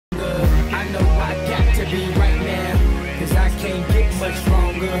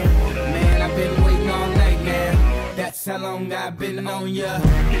how long I've been on ya.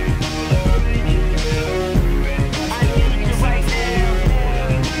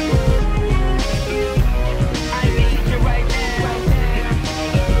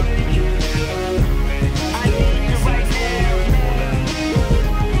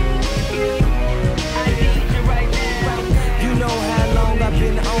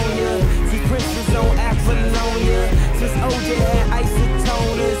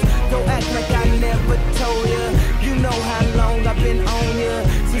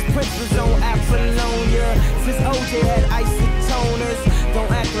 Was on Apollonia since OJ had isotoners.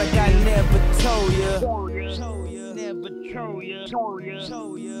 Don't act like I never told ya. Never told ya. Never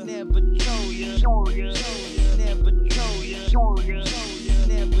told ya. Never told ya. Never told ya. Never told ya.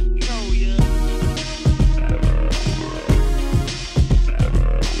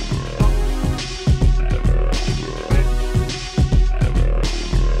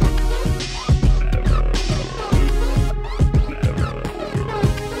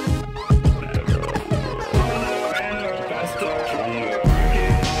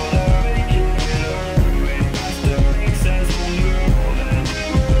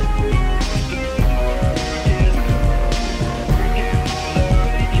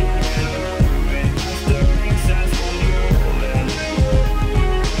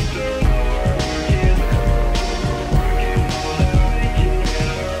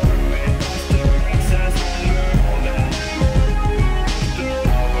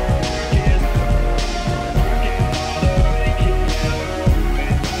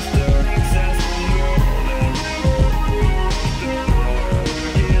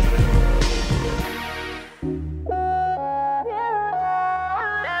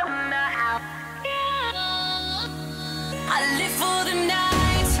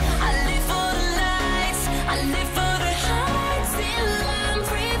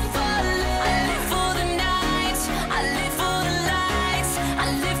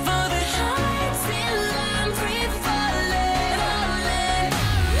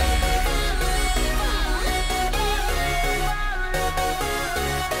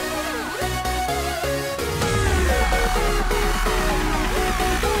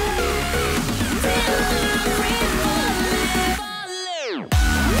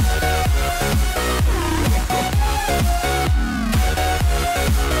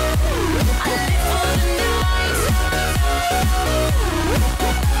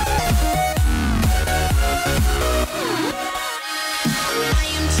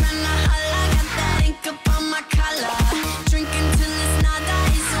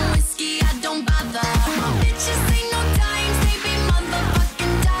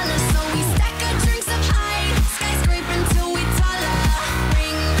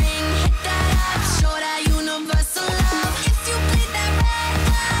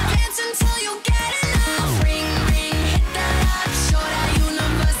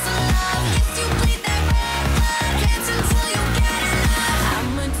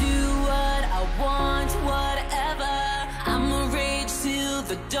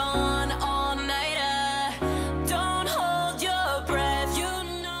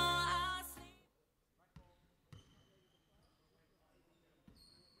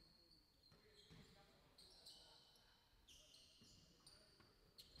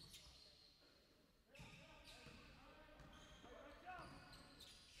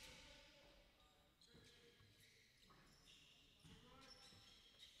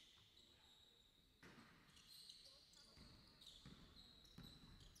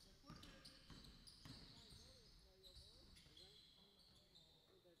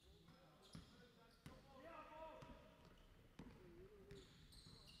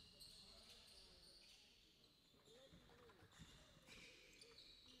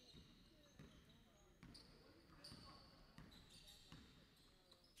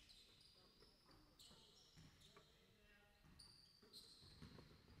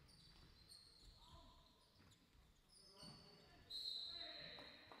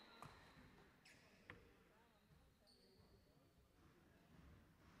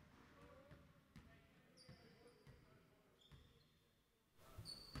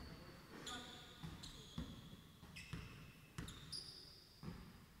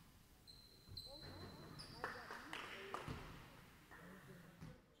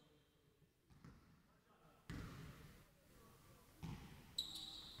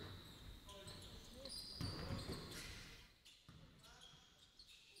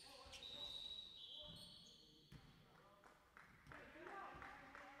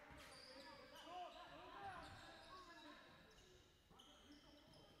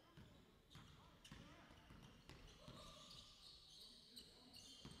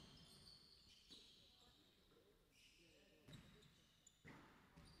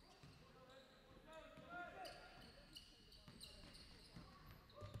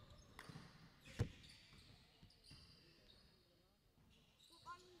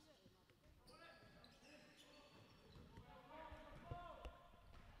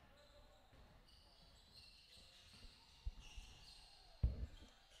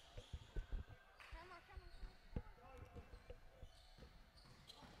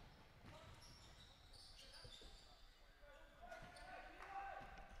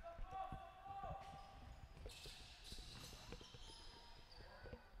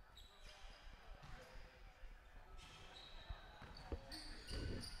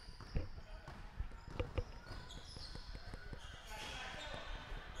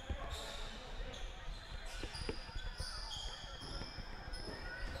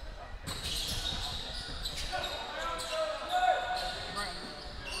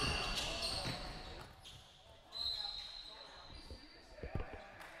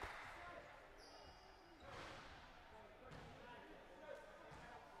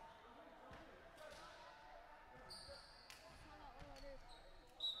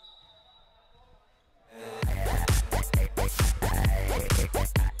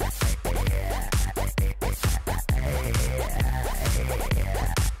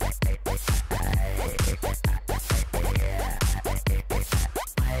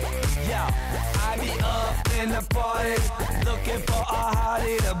 party, looking for a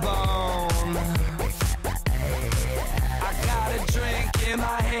hottie to bone. I got a drink in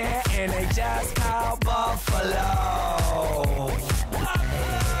my hand and they just called Buffalo.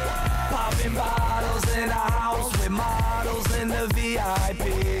 Popping bottles in a house with models in the VIP.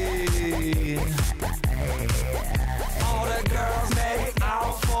 All the girls make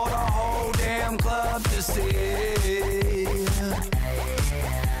out for the whole damn club to see.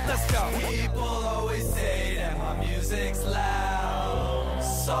 Let's go. People always say that my music's loud.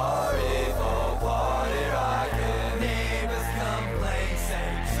 Sorry for party rocking. Neighbors complain, say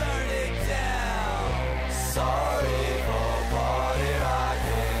turn it down. Sorry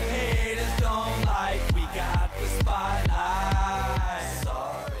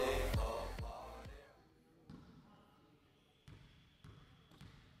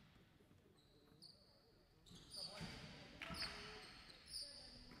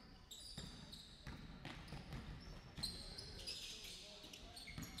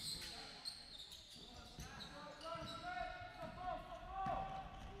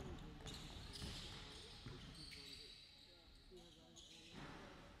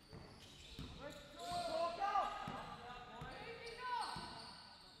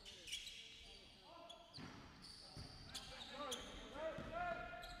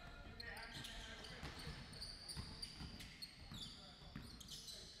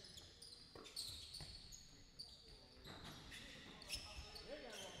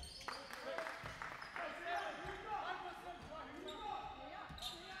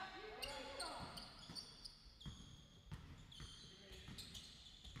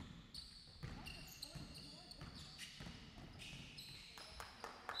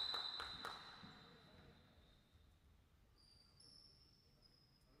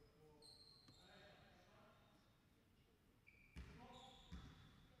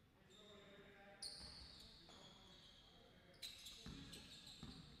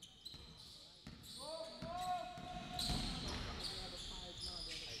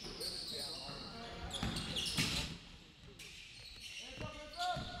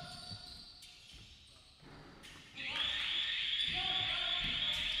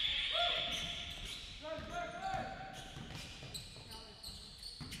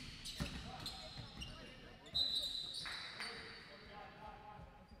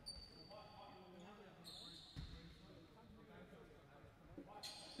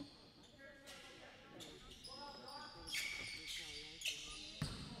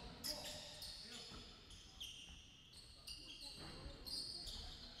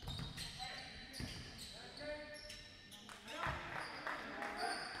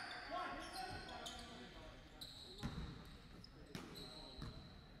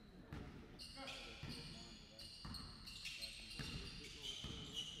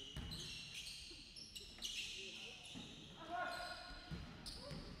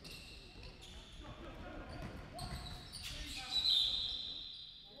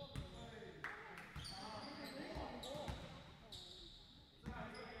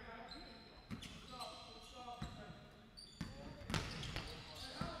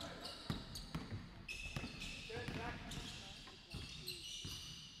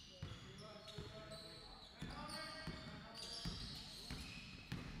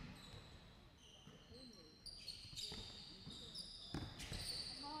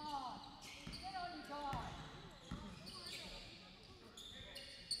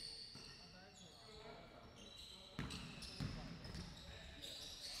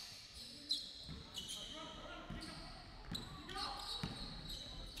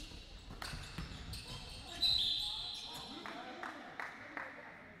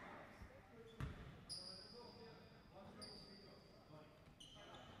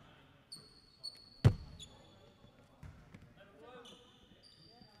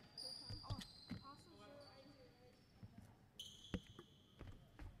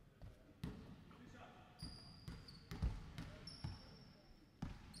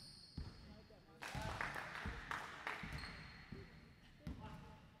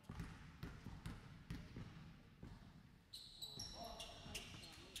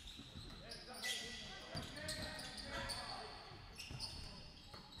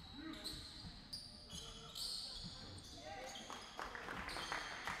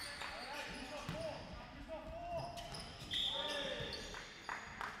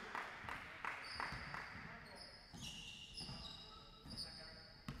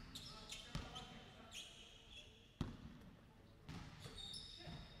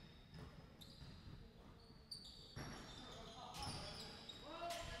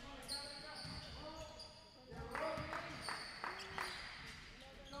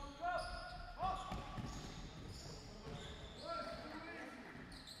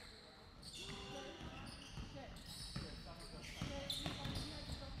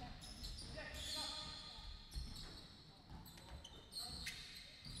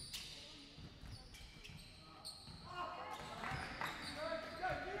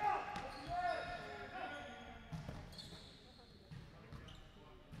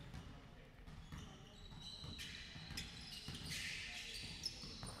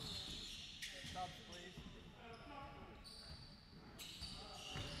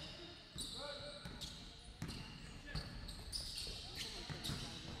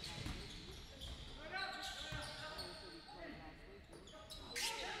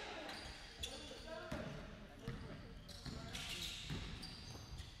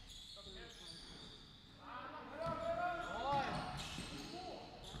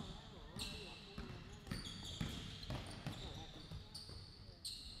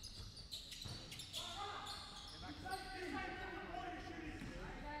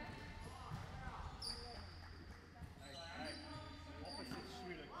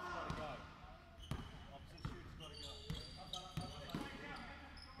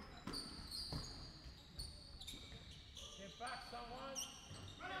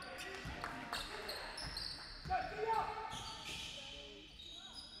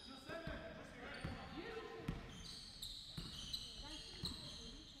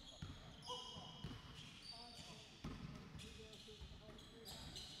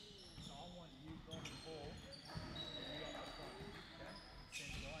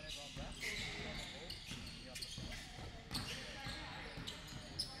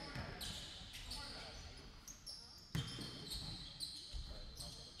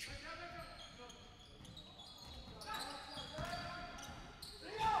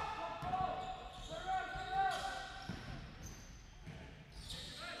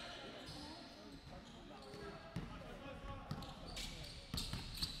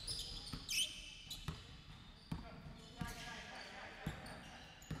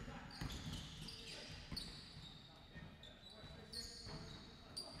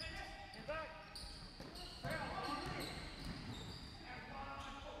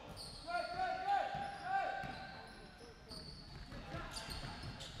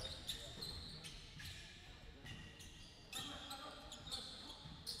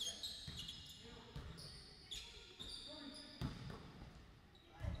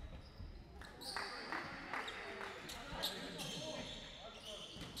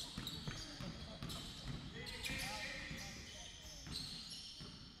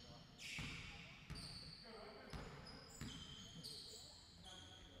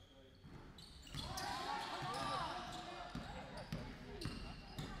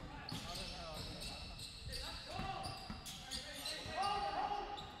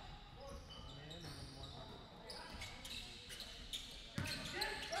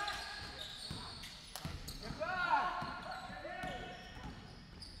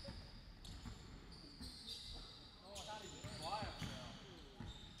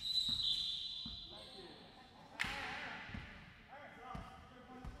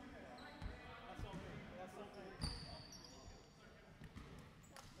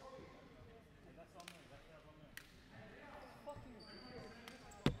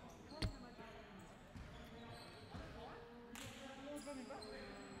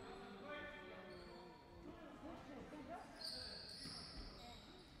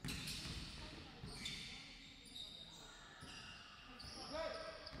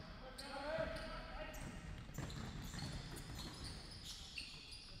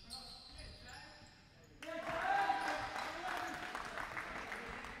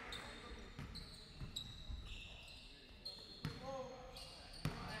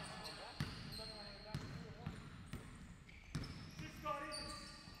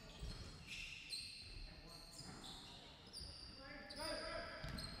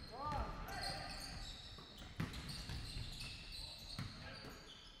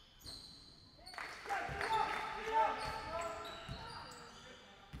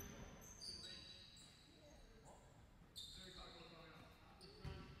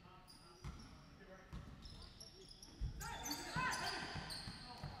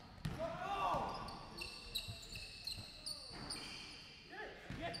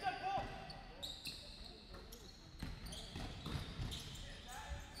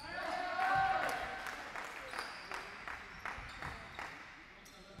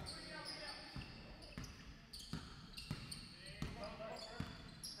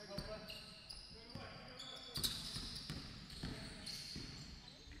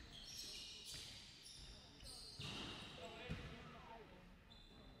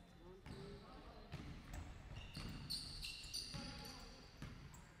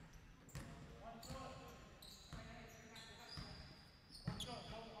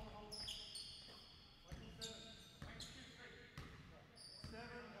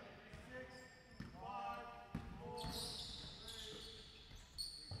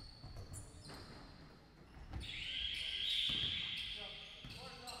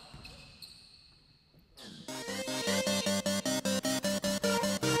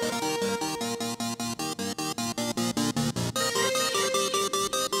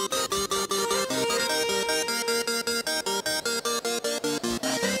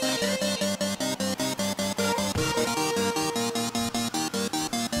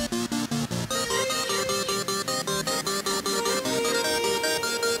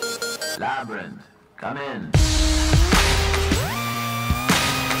Come in.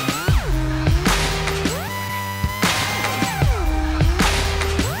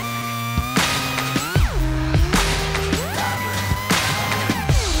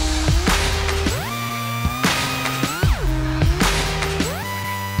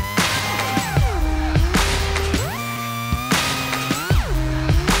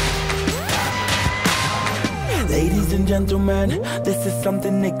 Ladies and gentlemen, this is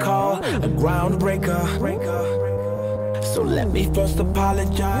something they call a groundbreaker. So let me first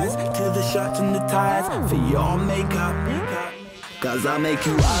apologize to the shirts and the ties for your makeup. Cause I'll make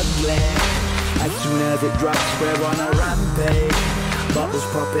you ugly as soon as it drops. We're on a rampage, bubbles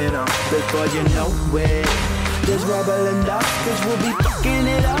popping up before you know it. There's rubble and dust, cause we'll be fucking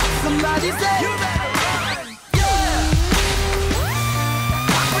it up. Somebody say you better run, yeah.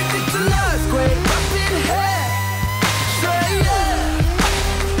 I predict an earthquake up in here.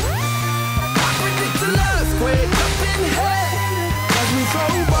 Earthquake up in here. Cause we throw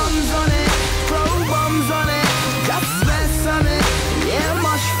bombs on it, just mess on it, yeah,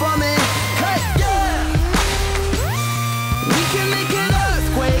 mush from it. Hey, yeah, we can make an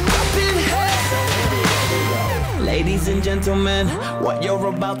earthquake up in here. Ladies and gentlemen, what you're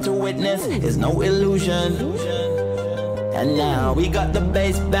about to witness is no illusion. And now we got the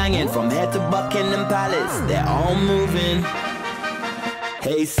bass banging from here to Buckingham Palace. They're all moving.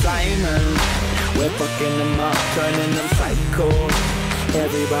 Hey Simon, we're fucking them up, turning them psycho.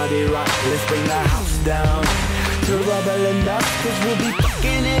 Everybody rock, let's bring the house down to rubble and dust, cause we'll be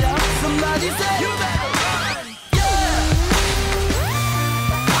fucking it up. Somebody say you better run, yeah.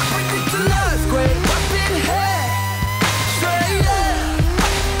 I predict an earthquake up in here. Straight yeah.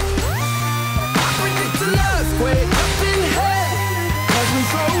 I predict an earthquake up in here. Cause we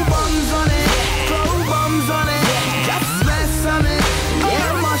throw bombs on it, just mess on it,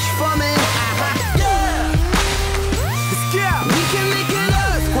 yeah, much from it. We can make an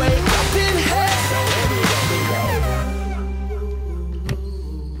earthquake up in here.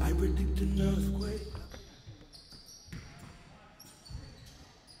 I predict an earthquake.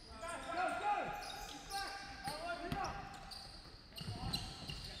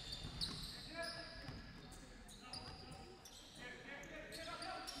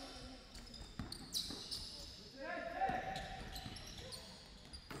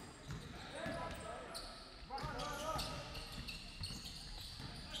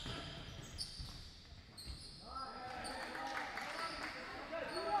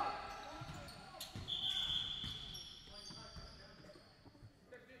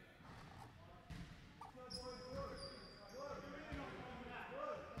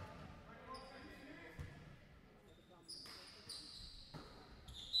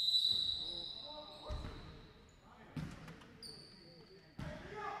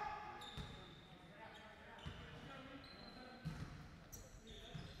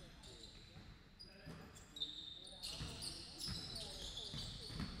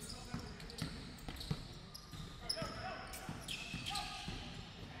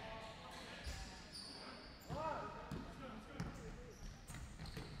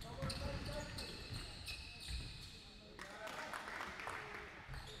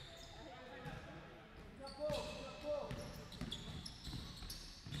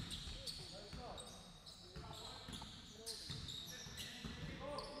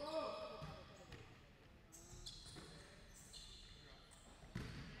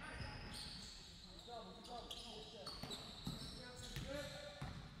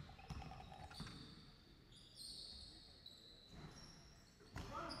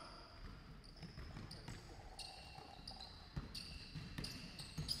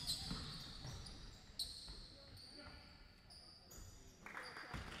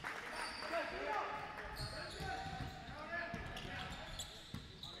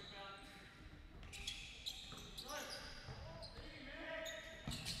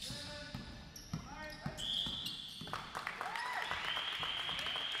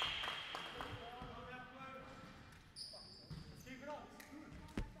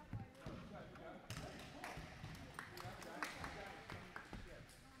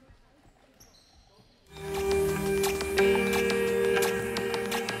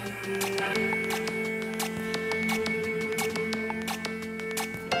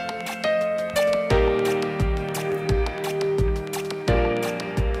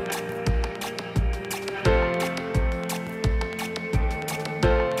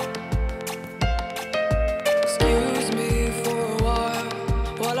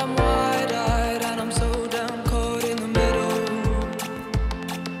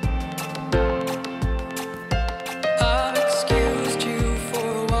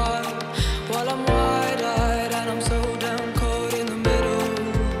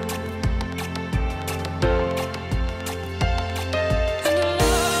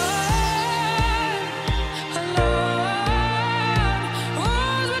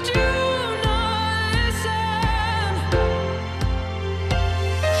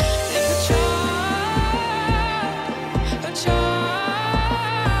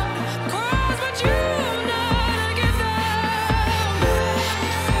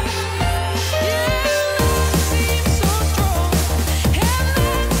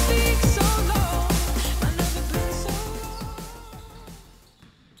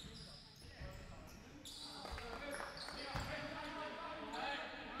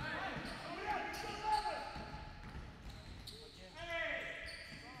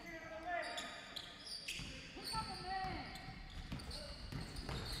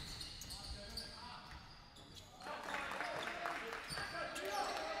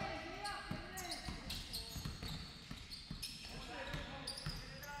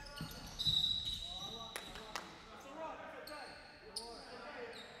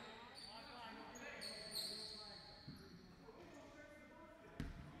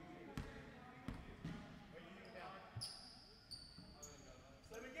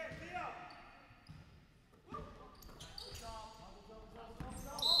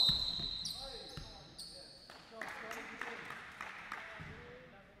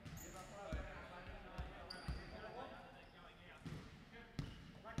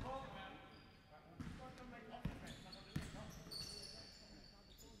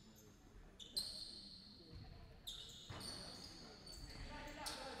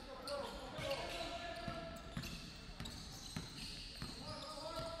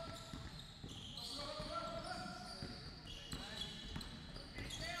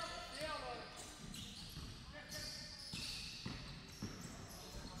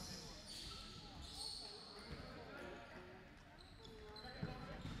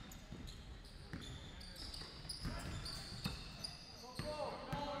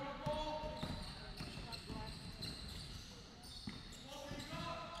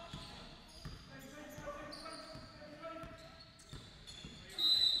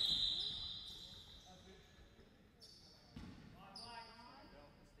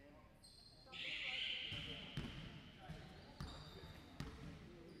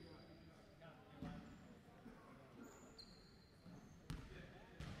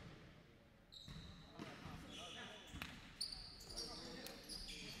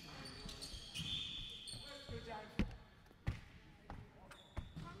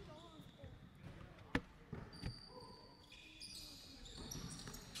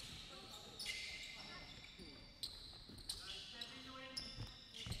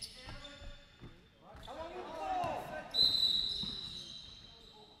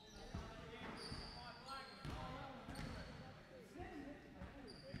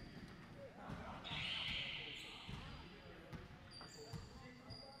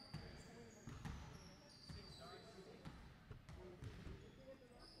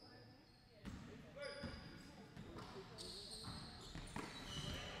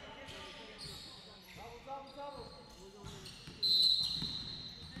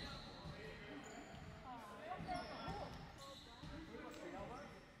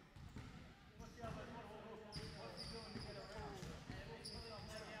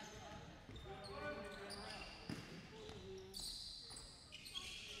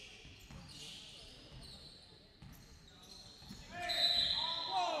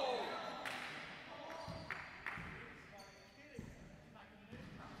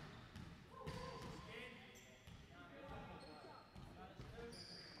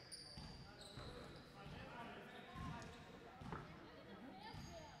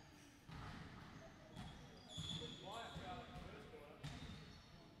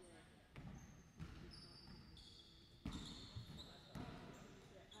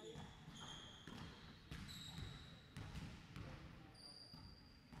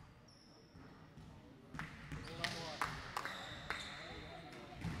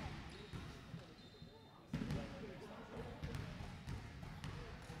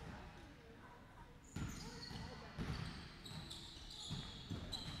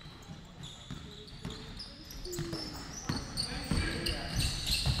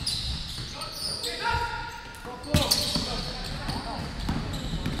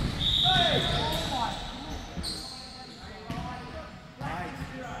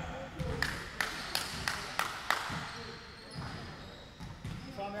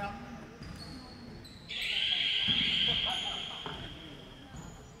 I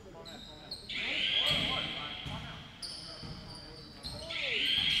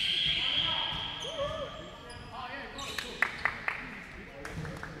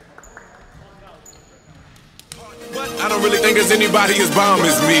don't really think there's anybody as bomb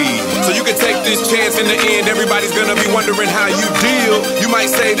as me. So you can take this chance. In the end, everybody's gonna be wondering how you deal. You might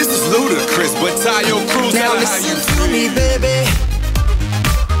say this is ludicrous, but tie your crews. Now listen to me, baby.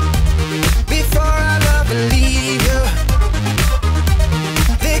 Before I love and leave you,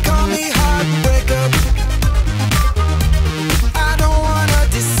 they call me heartbreaker. I don't wanna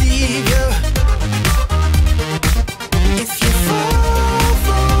deceive you. If you fall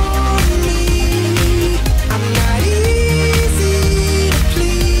for me, I'm not easy to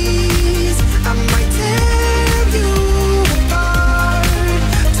please. I might tear you apart.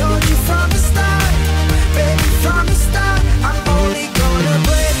 Told you from the start, baby, from the start, I'm already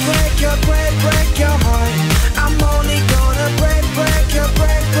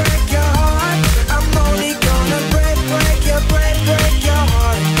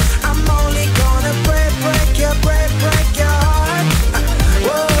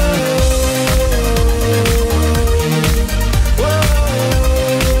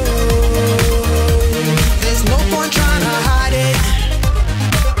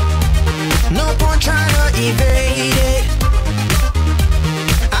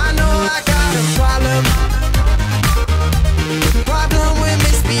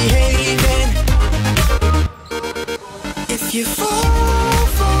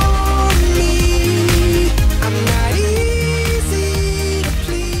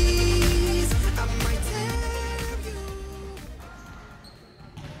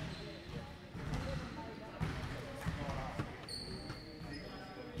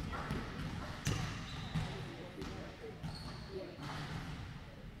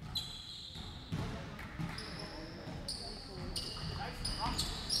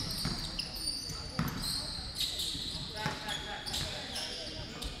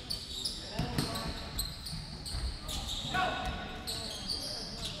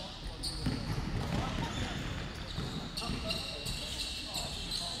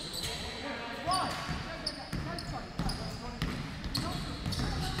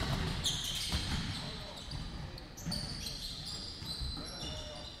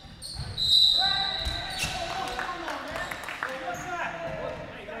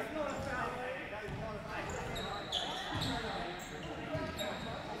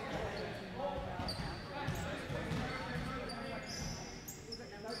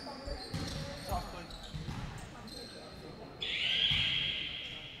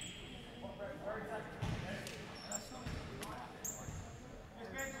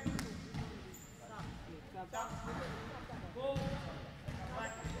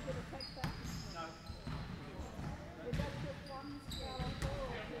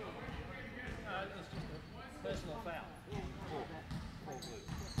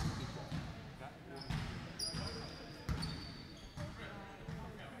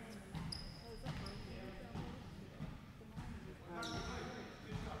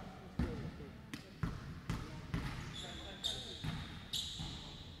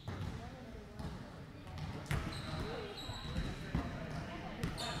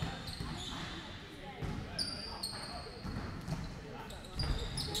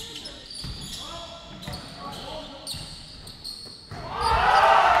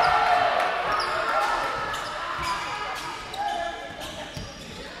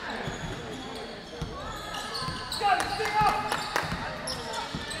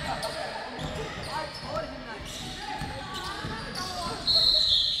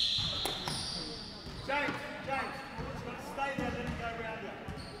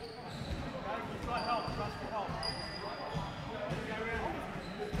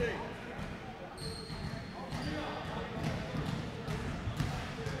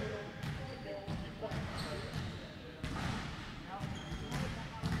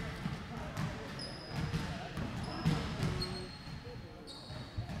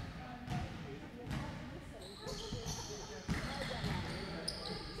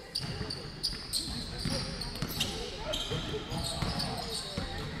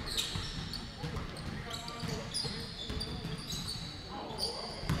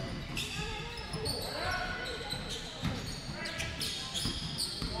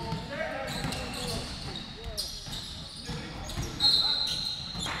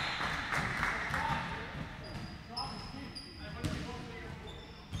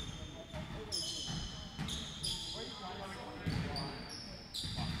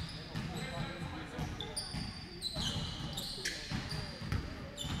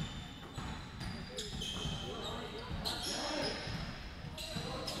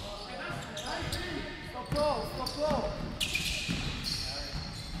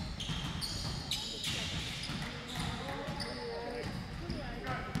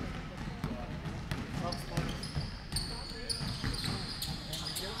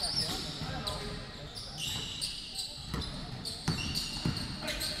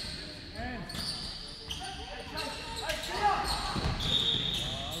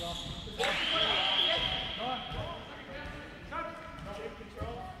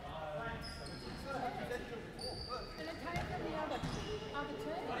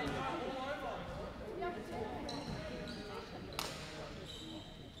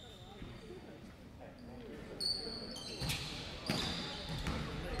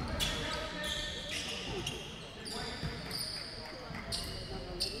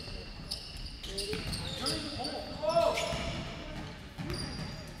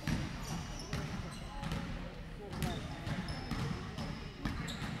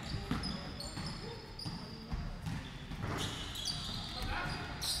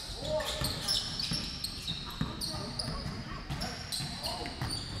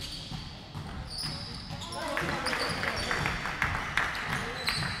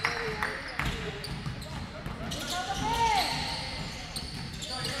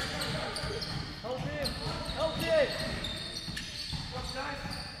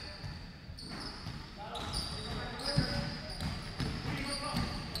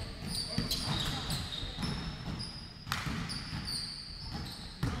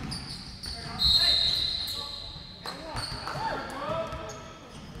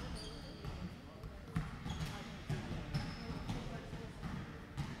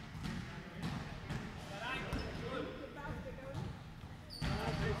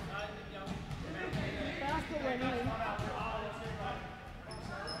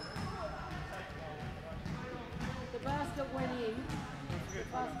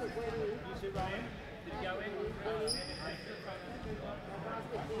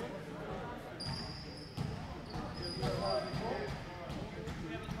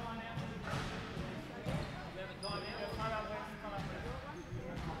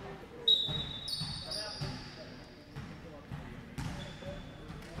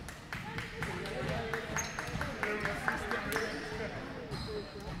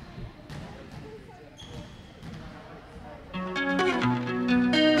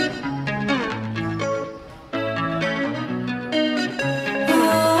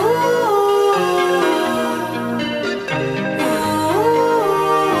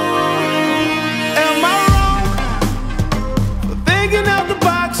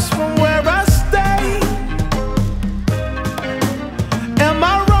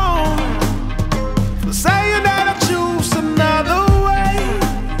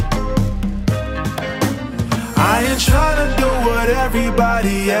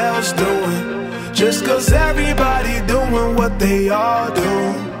Everybody else doing, just cause everybody doing what they all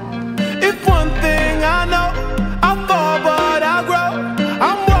do. If one thing I know, I fall but I grow.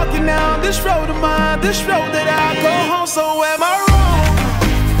 I'm walking down this road of mine, this road that I go home. So am I wrong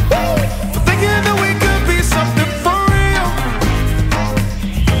for thinking that we could be something for real?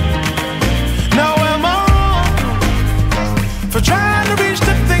 Now am I wrong for trying to reach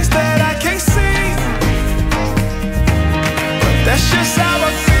the things that I can't see? That's just how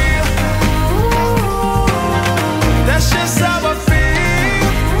I feel. That's just how I feel.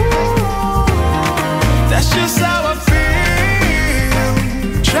 That's just how I feel.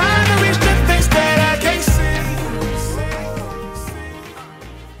 Trying to reach the things that I can't see.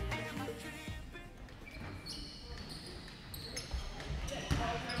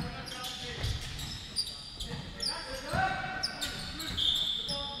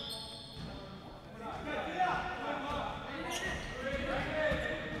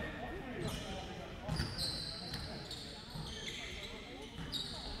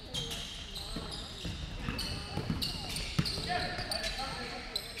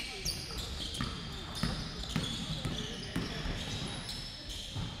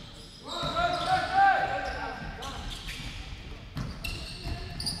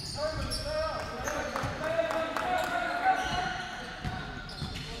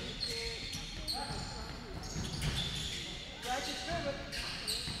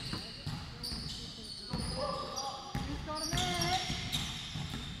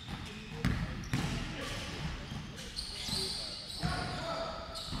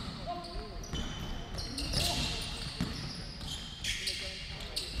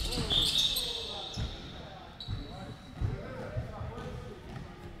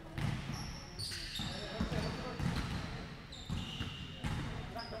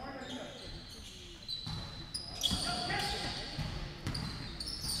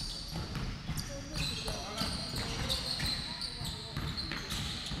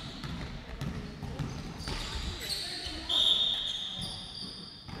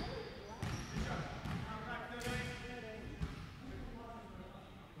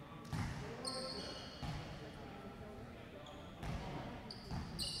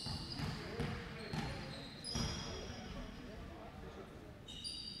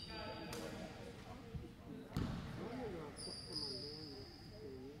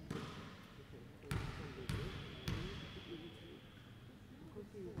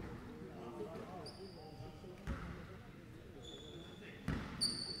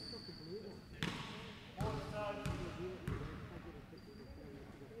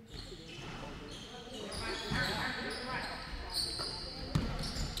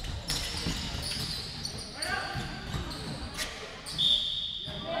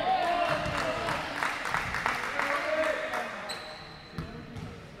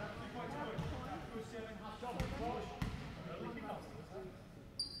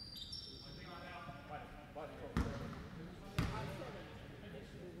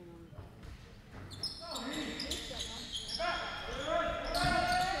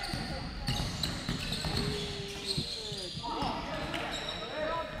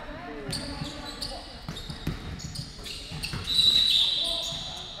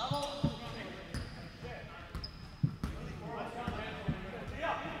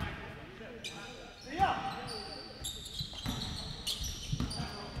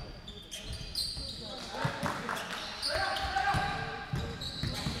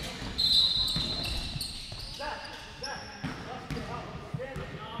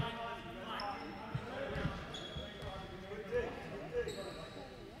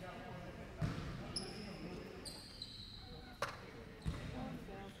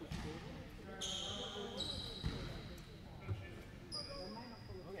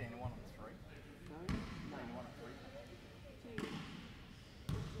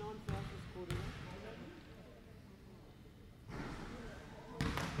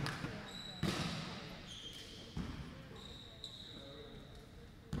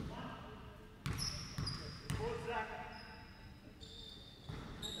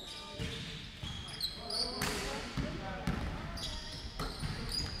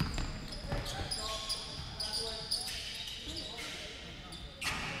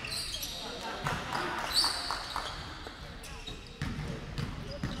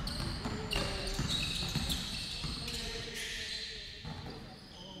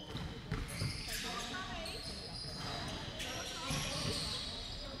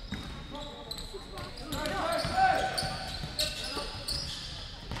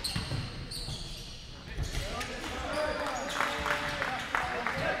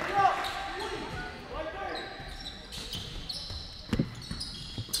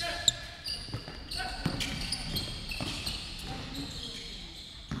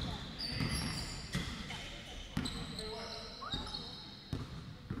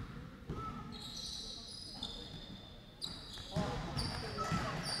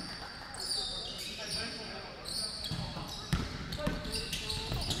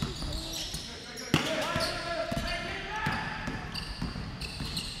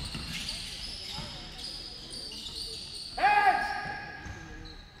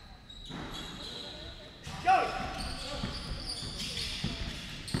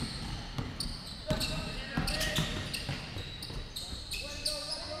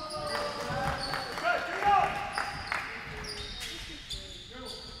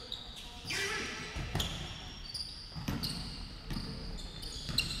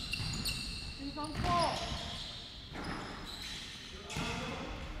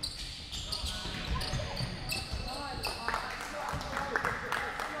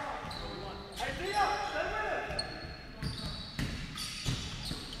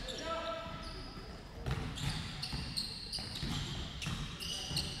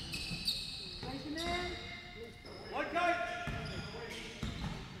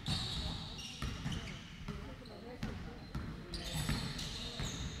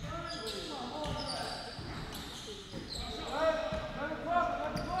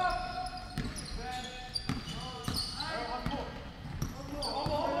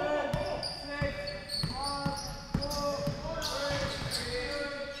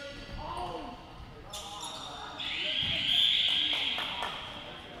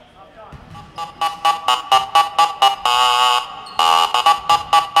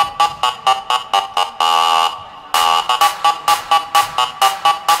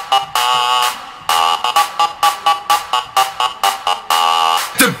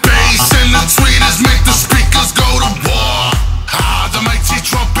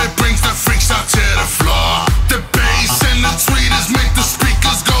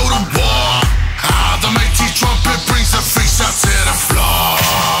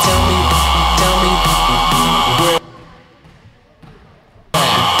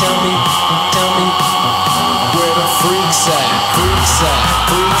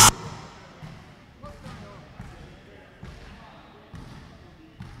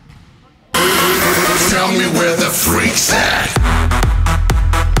 Tell me where the freaks at.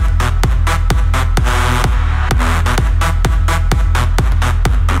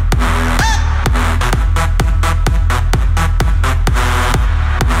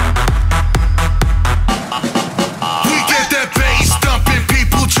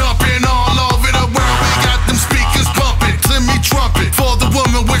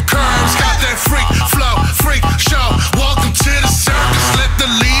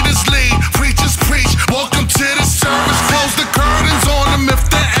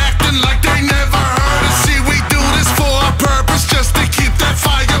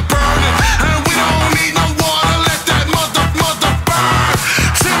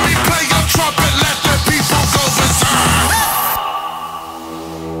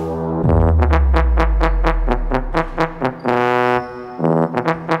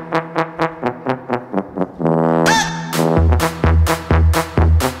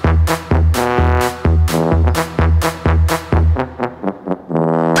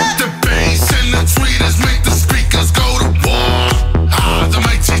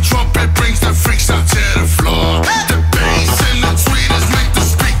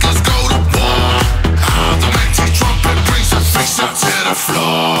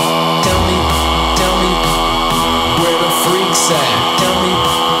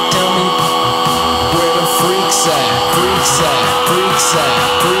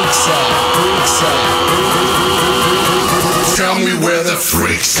 Tell me where the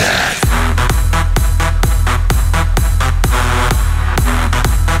freaks at.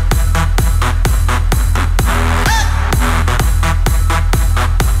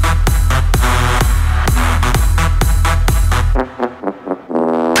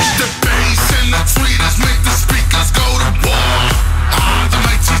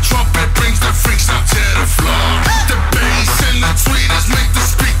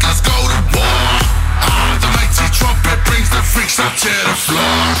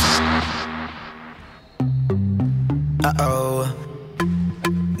 Uh-oh.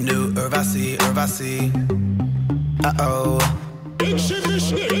 New Urvasi. Uh-oh.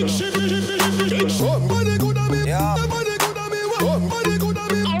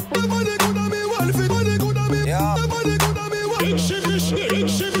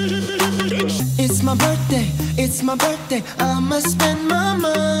 It's my birthday, I'ma spend my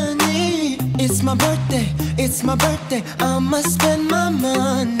money. It's my birthday, I'ma spend my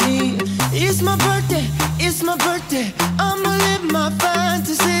money. It's my birthday, I'ma live my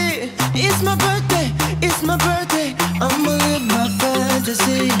fantasy. It's my birthday, I'ma live my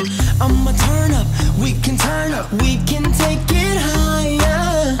fantasy. I'ma turn up, we can take it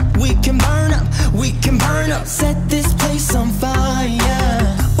higher. We can burn up, set this place on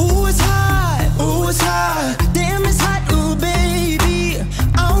fire. Ooh, it's hot, damn it's hot, ooh baby.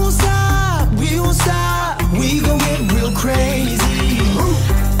 I won't stop, we gon' get real crazy.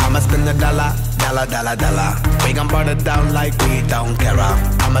 I'ma spend a dollar. We gon' burn it down like we don't care.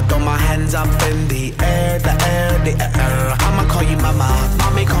 I'ma throw my hands up in the air. I'ma call you mama,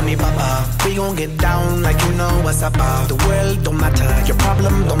 mommy call me papa. We gon' get down like you know what's up. The world don't matter, your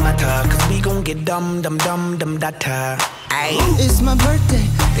problem don't matter, cause we gon' get dumb data. Ay. It's my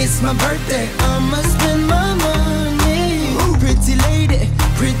birthday, I'ma spend my money. Pretty lady,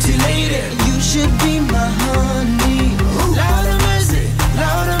 you should be my honey.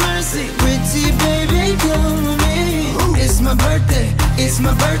 Lord of mercy, pretty baby, come with me. It's my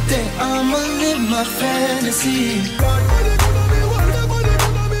birthday, I'ma live my fantasy.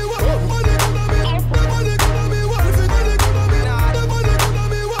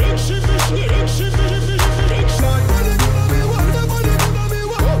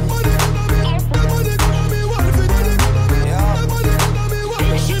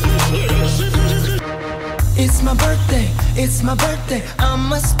 It's my birthday,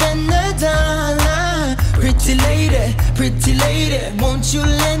 I'ma spend $1. Pretty lady, won't you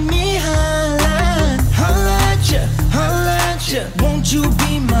let me holla? Holla at ya, won't you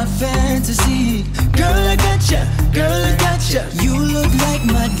be my fantasy? Girl, I got ya, you look like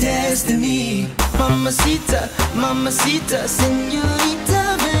my destiny. Mamacita,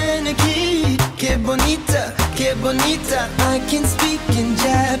 señorita, ven aquí. Que bonita, I can speak in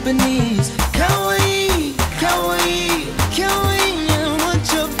Japanese. Kawaii, I want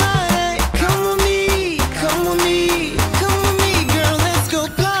your body. Come with me, girl, let's go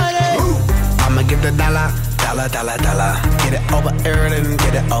party. I'ma give the dollar. Get it over here and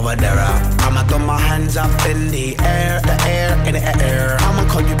get it over there. I'ma throw my hands up in the air. I'ma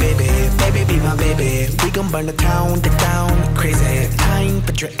call you baby, be my baby. We gon' burn the town crazy. Time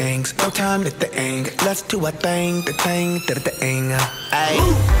for drinks, no time to think. Let's do a thing, the thing. Ay.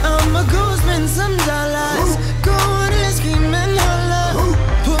 I'ma go spend some dollars.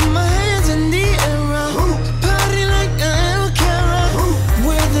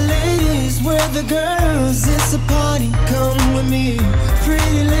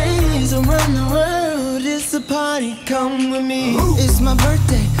 Shawty, come with me. It's my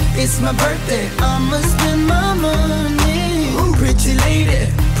birthday, it's my birthday. I'ma spend my money. Pretty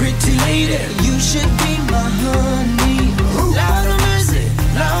lady, you should be my honey.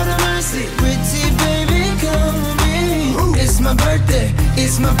 Lord of mercy, pretty baby, come with me. It's my birthday,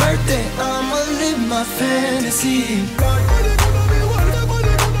 it's my birthday. I'ma live my fantasy.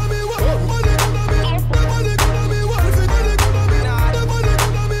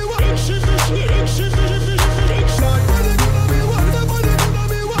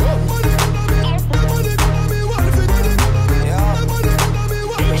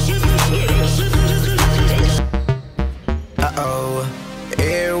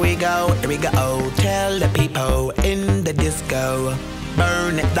 Tell the people in the disco,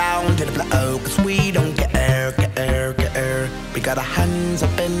 burn it down to the floor, 'cause we don't care. We got our hands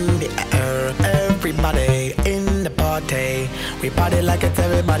up in the air. Everybody in the party, we party like it's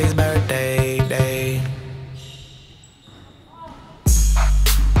everybody's birthday day.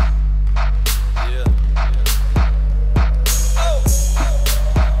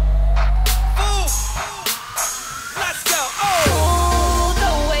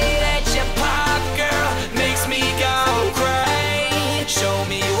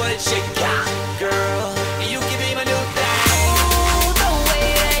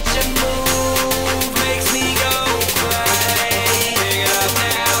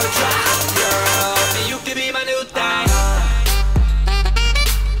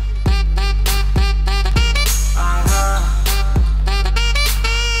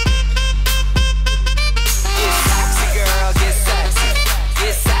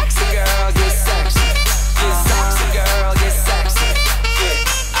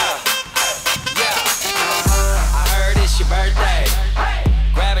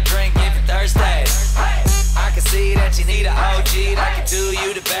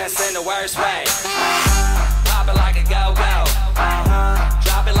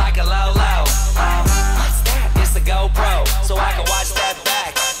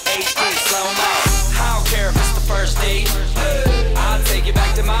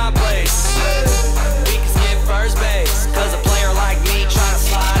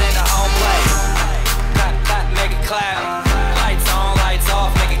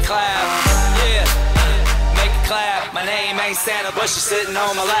 But she's sitting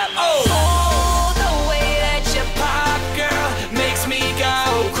on my lap. Oh, the way that you pop, girl, makes me go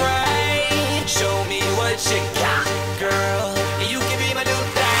crazy. Show me what you got, girl. You can be my new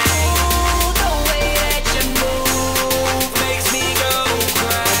thing. Oh, the way that you move makes me go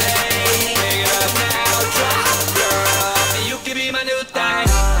crazy. Pick it up now, drop, girl. You can be my new thing.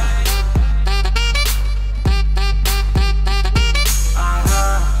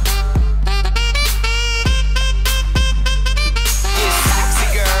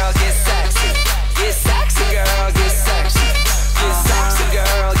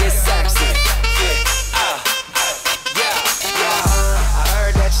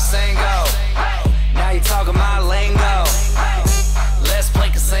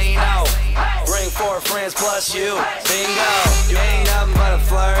 Plus you, bingo, you ain't nothing but a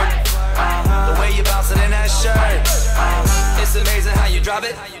flirt. The way you bouncing in that shirt, it's amazing how you drop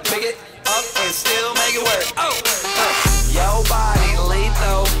it, pick it up, and still make it work. Oh, your body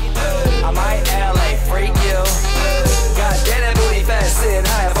lethal, I might LA freak you. God damn that booty fat, sitting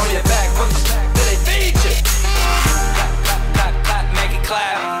high up on your back. What the fuck do they feed you? Clap, clap, make it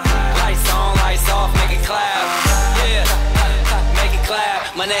clap. Lights on, lights off, make it clap. Yeah, make it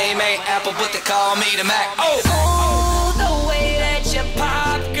clap. My name ain't Apple, but they call me the Mac. Oh, the way that you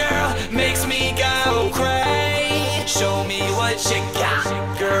pop, girl, makes me go crazy. Show me what you got,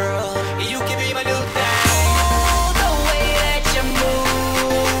 girl. You can be my new thing. Oh, the way that you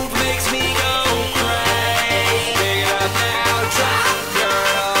move makes me go crazy. Pick it up now, drop,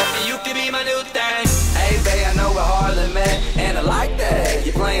 girl. You can be my new thing. Hey, babe, I know we're hardly met, and I like that.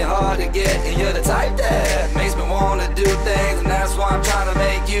 You're playing hard to get, and you're the type that makes me wanna do things, and that's why I'm trying to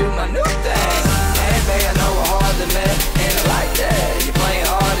make you my new thing. Hey, babe, I know we're hardly met, and I like that. You're playing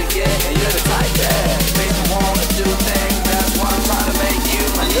hard to get, and you're the type that makes me wanna do things, and that's why I'm trying to make you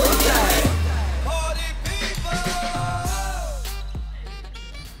my new thing.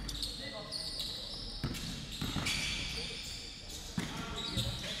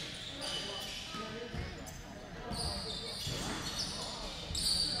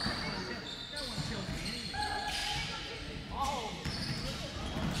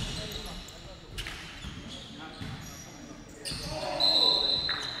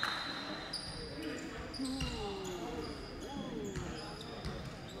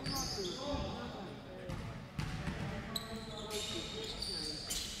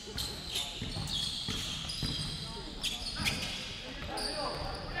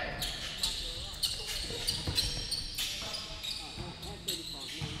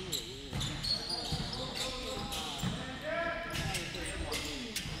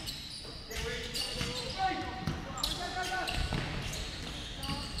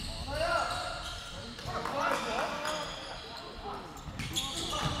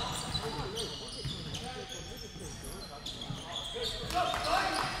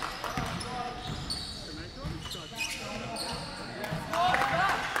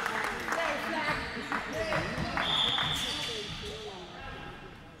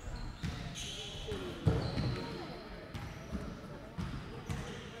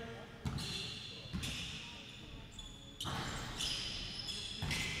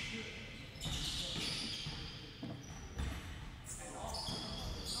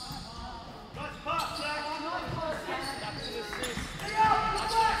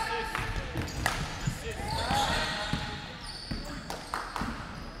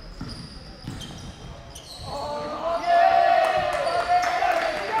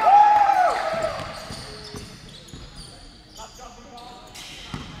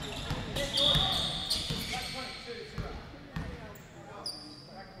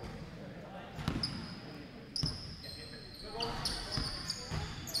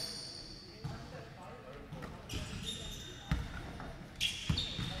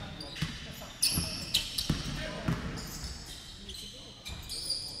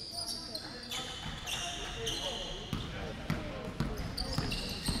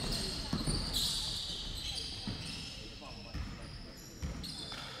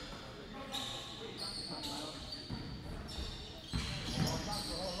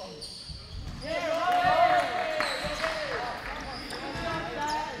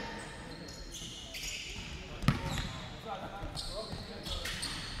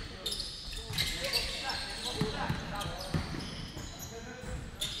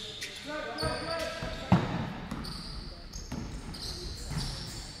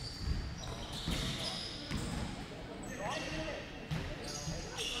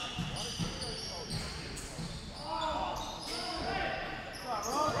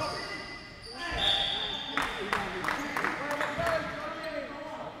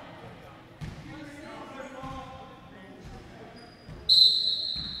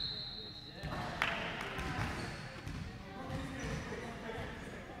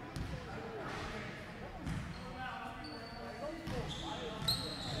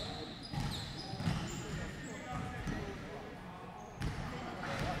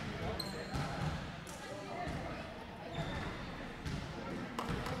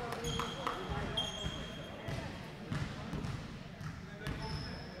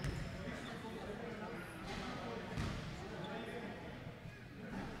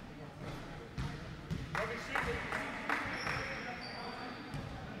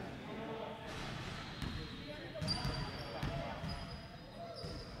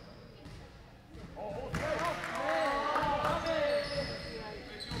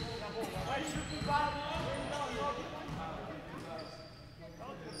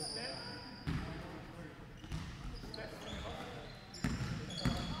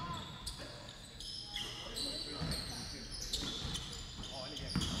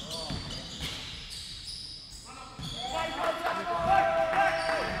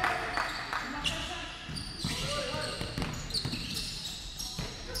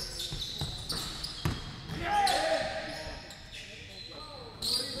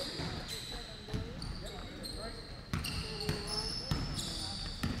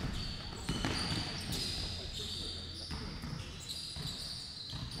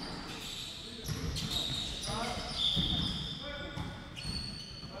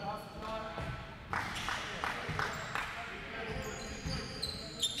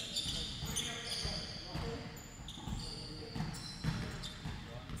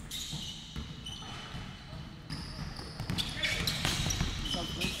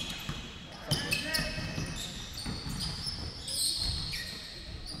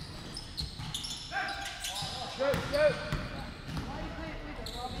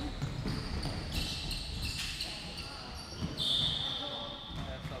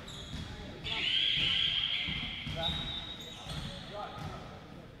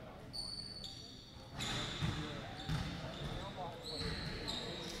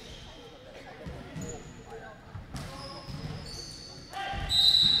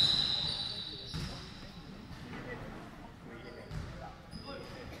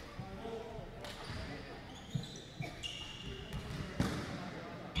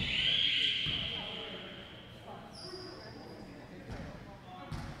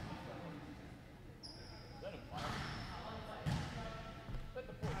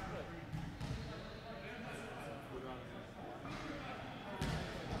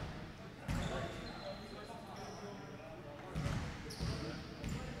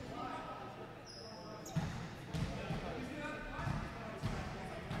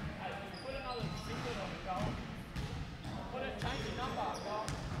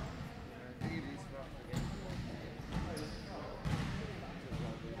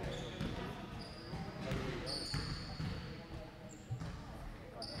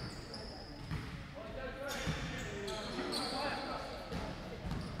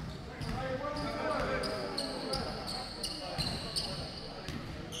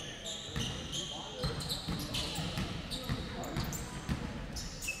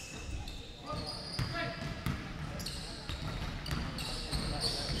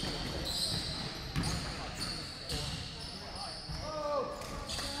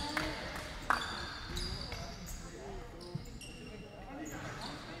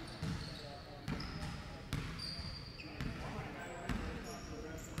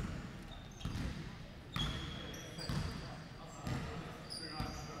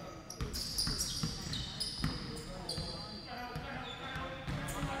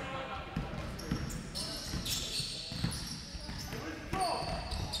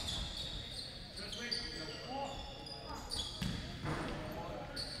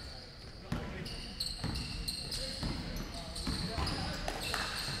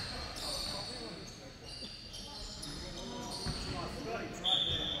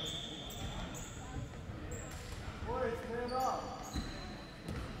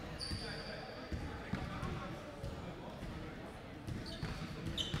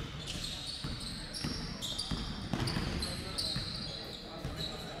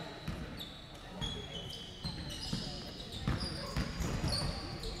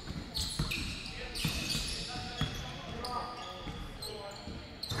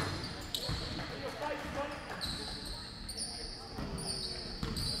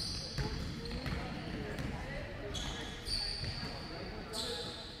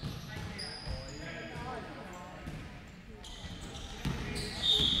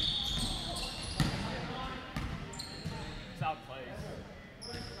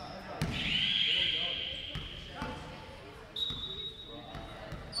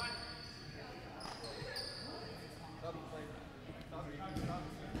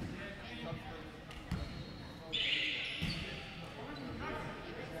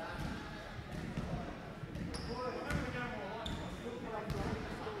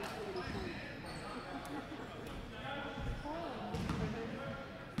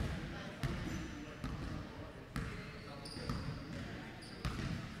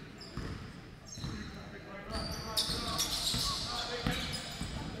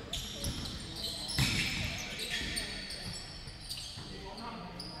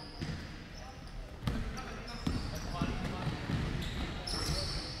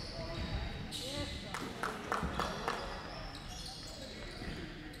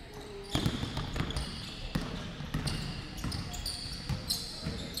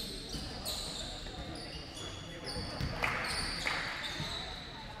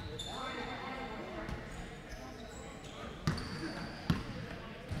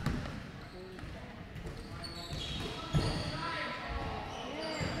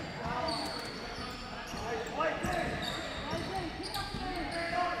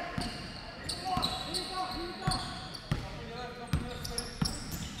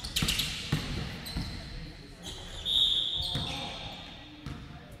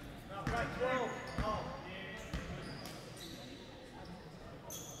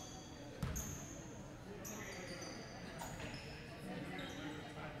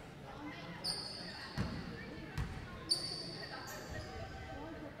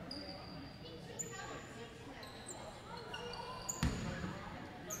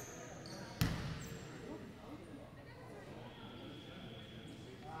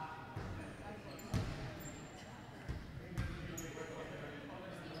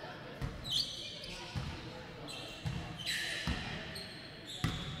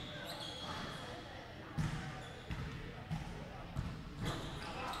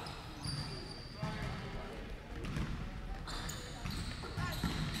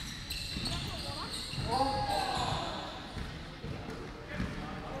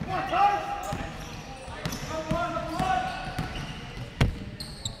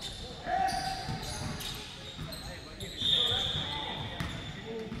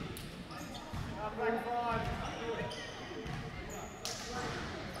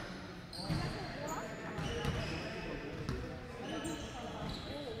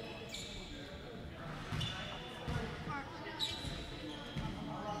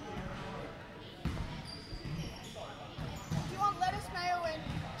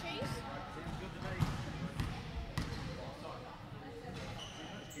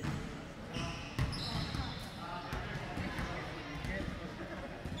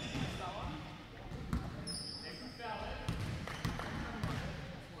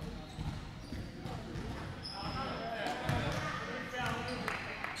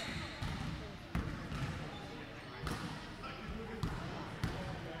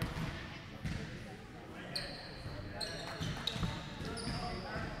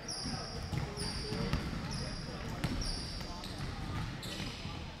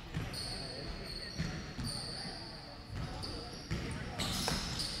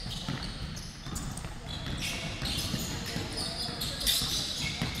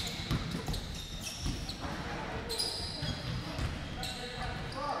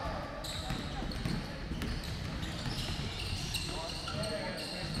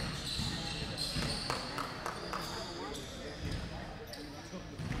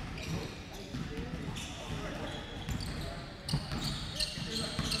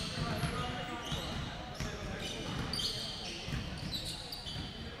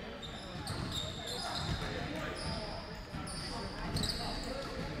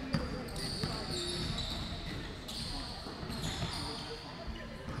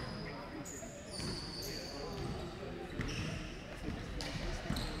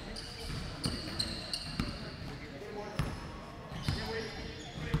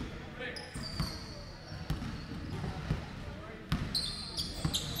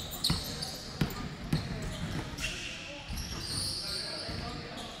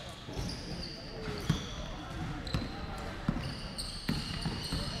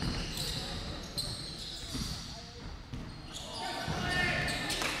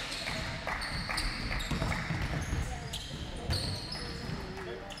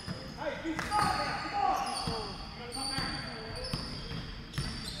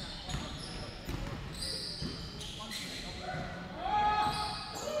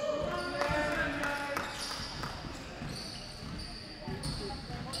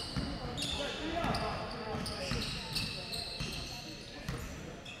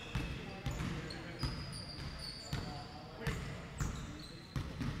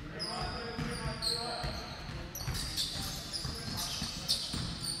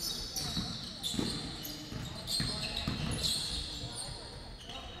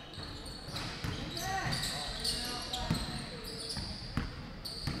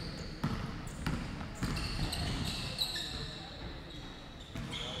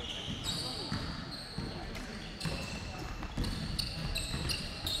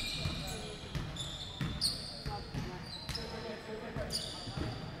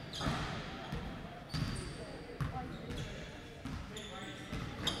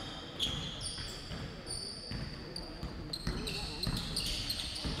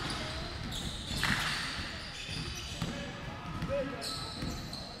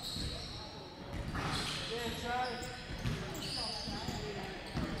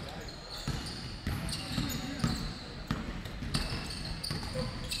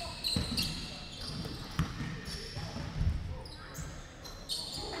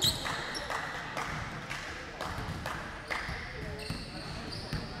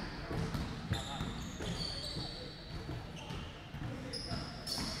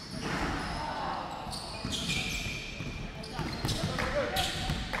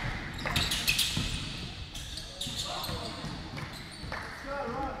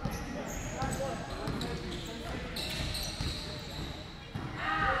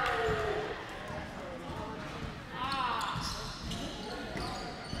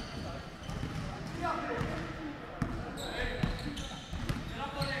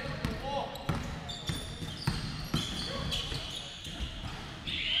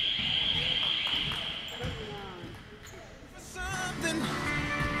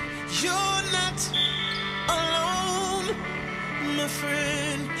 You're not alone, my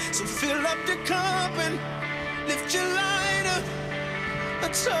friend. So fill up your cup and lift your lighter. A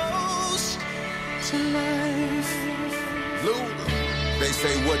toast to life. Luda. They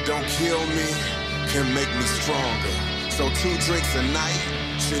say what don't kill me can make me stronger. So 2 drinks a night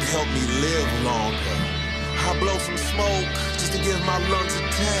should help me live longer. I blow some smoke just to give my lungs a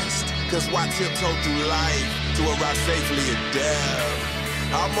test. Cause why tiptoe through life to arrive safely at death?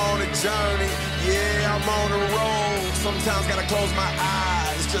 I'm on a journey, yeah, I'm on a road. Sometimes gotta close my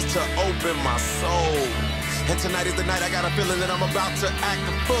eyes just to open my soul. And tonight is the night I got a feeling that I'm about to act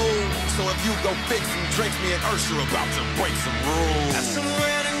a fool. So if you go fix some drinks, me and Ursula about to break some rules. That's some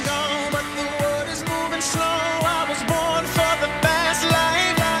red and gold, but the world is moving slow. I was born for the fast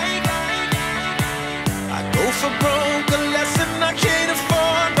life. I go for broke, a lesson I can't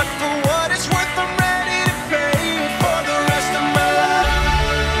afford, but for what it's worth, I'm ready to pay for the rest of my life.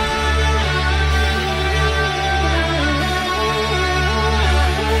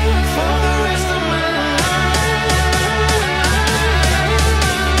 For the rest of my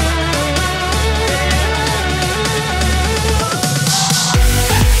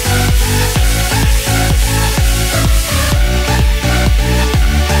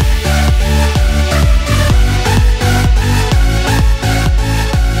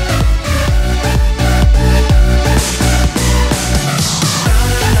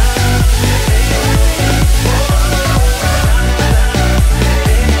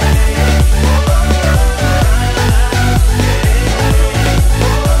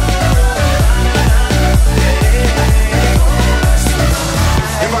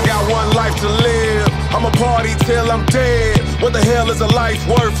I'm dead. What the hell is a life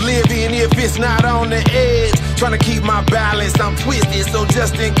worth living if it's not on the edge? Trying to keep my balance, I'm twisted, so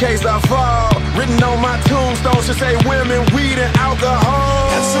just in case I fall. Written on my tombstone should say women, weed, and alcohol.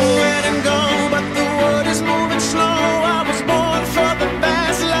 Got some red and gold, but the world is moving slow. I was born for the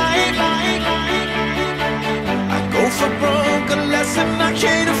fast life. I go for broke, a lesson I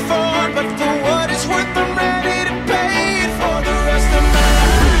can't afford, but for what it's worth, I'm ready to pay it for the rest of my life.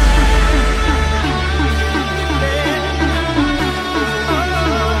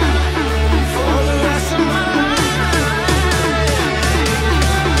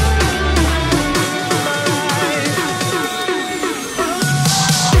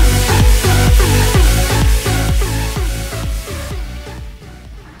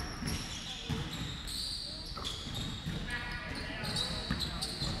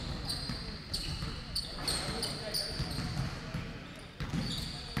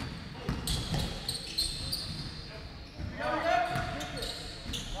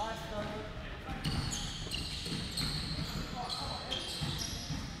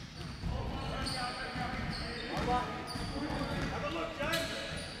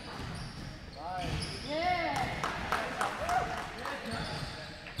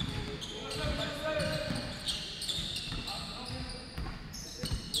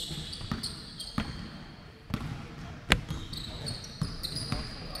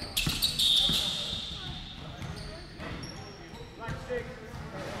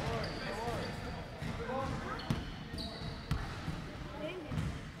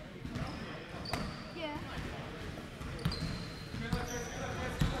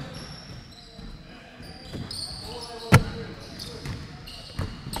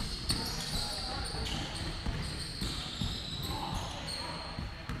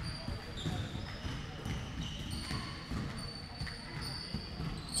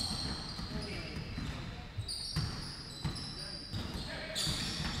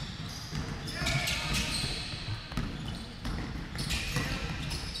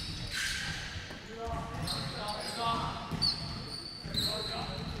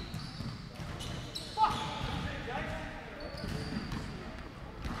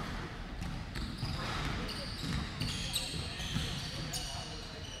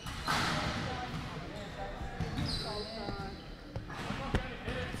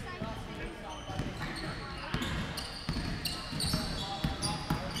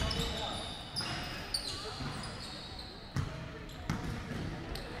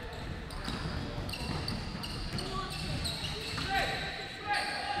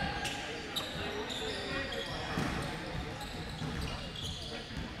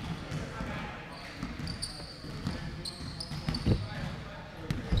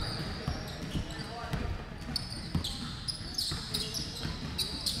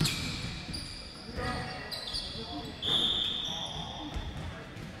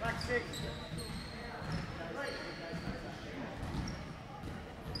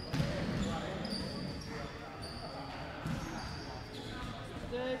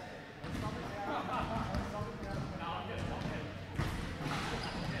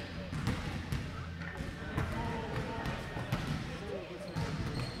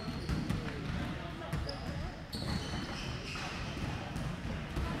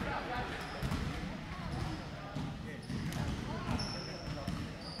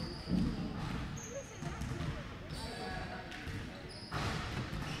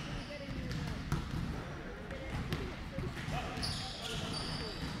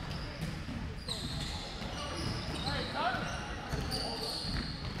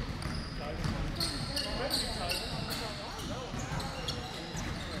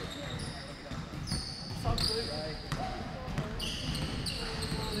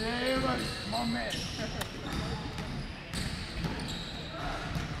 My man.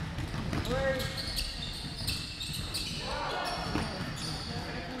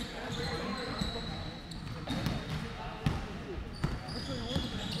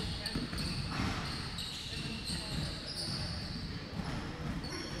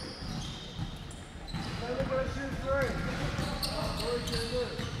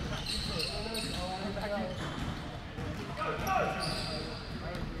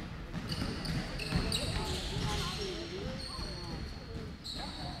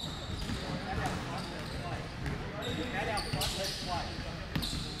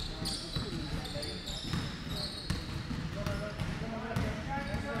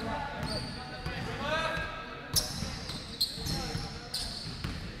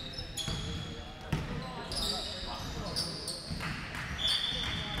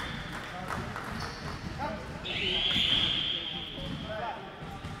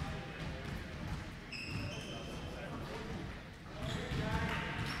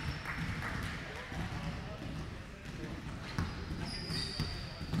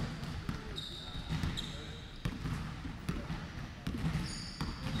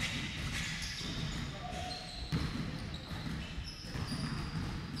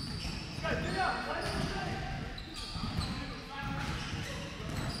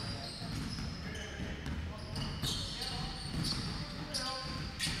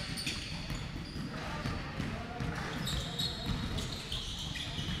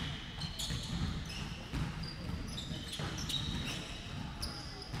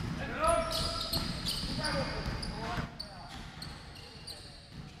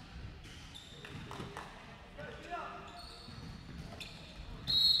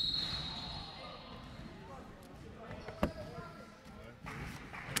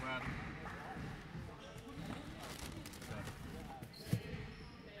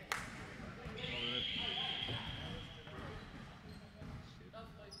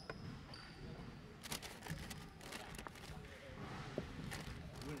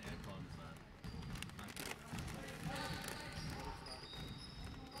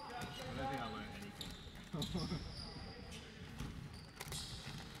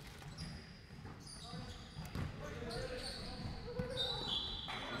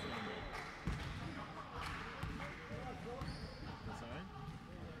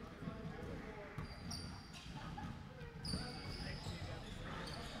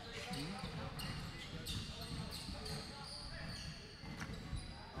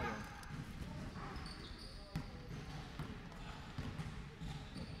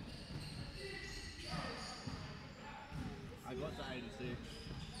 I got to 86.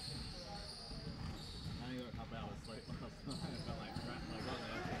 I only got a couple hours sleep last night. I felt like crap when I got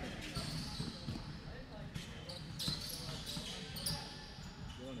there.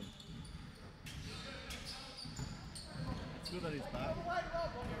 Got him. It's good that he's back.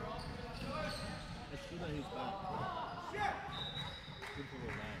 It's good that he's back. It's good for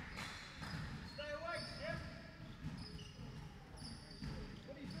the game.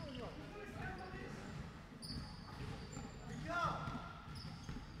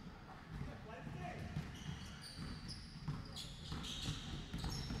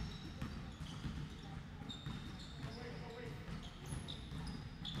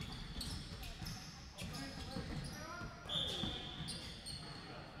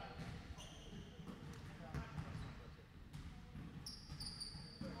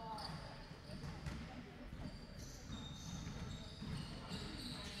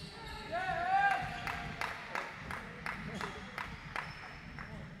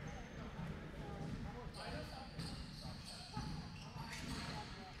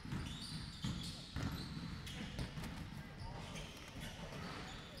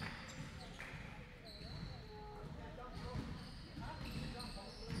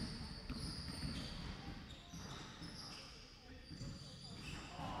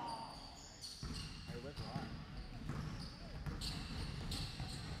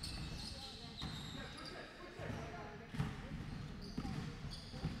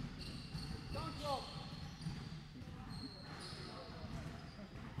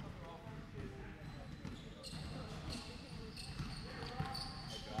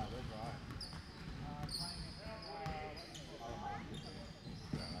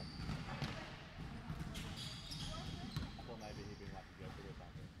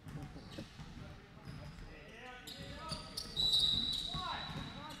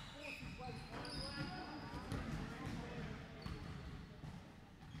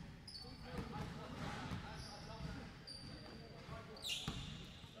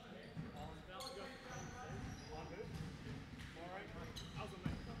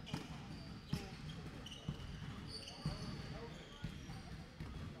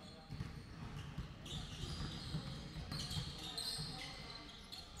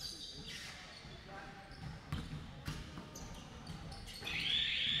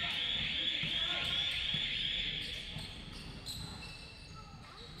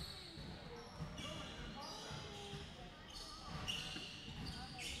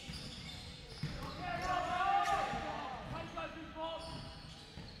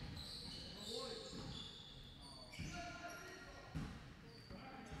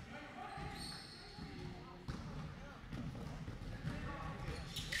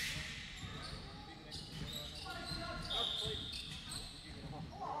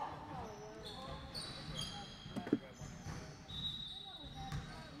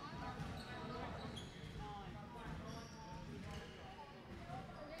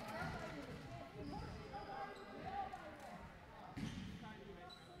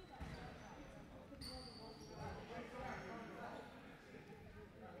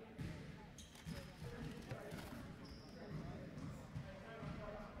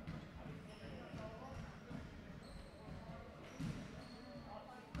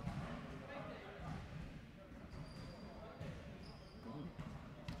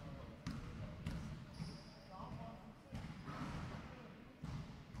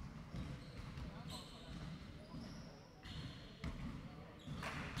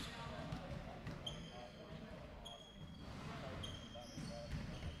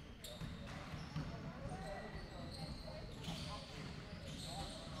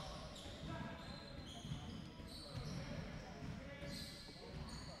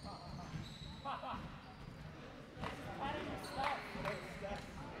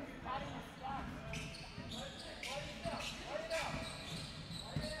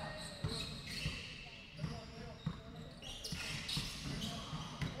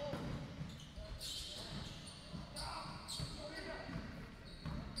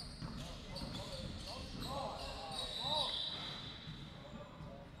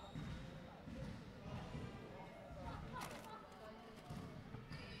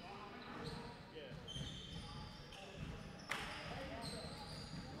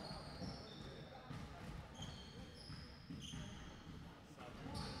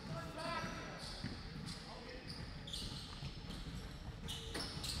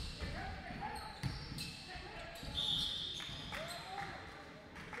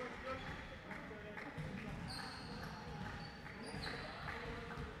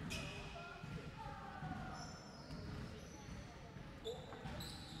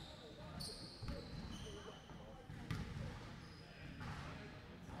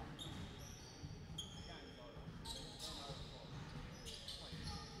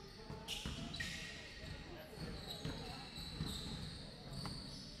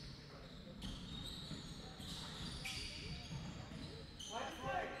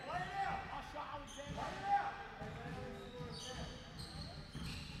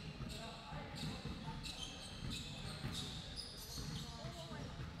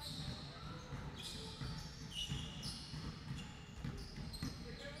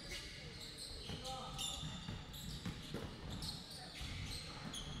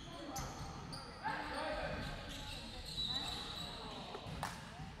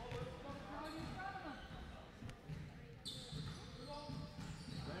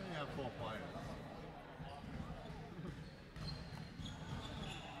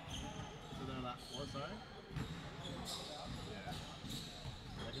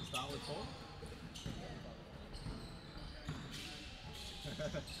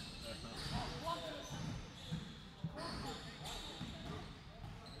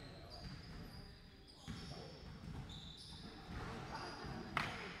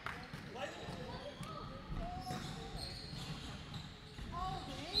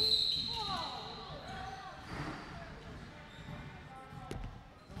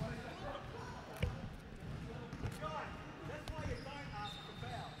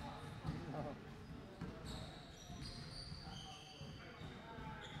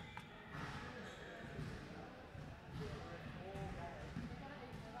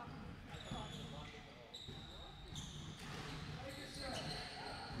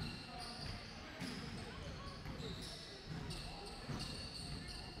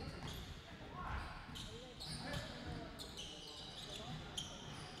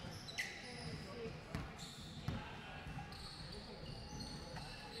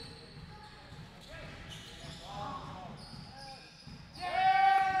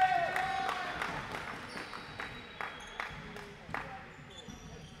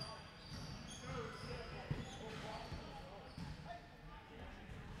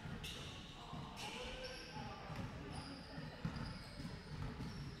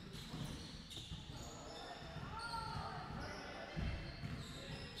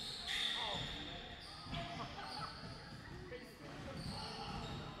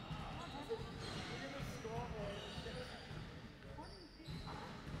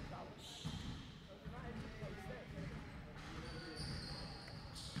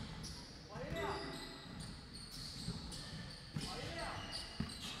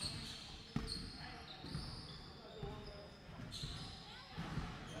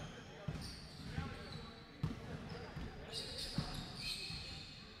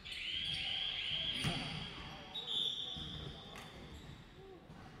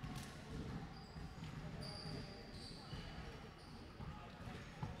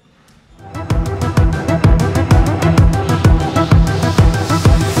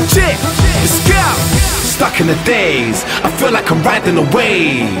 Stuck in the days, I feel like I'm riding a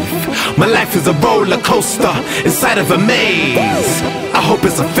wave. My life is a roller coaster inside of a maze. I hope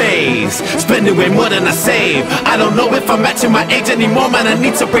it's a phase, spending way more than I save. I don't know if I'm matching my age anymore, man, I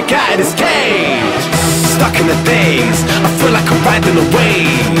need to break out of this cage. Stuck in the days, I feel like I'm riding a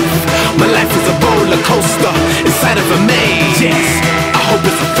wave. My life is a roller coaster inside of a maze. Yes, I hope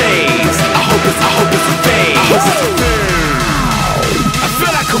it's a phase, I hope it's a phase. I hope it's a phase. I feel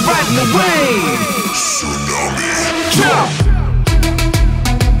like I'm riding a wave. Jump!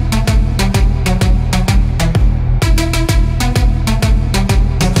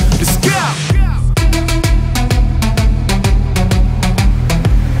 Let's go!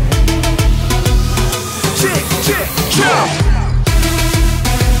 Jump!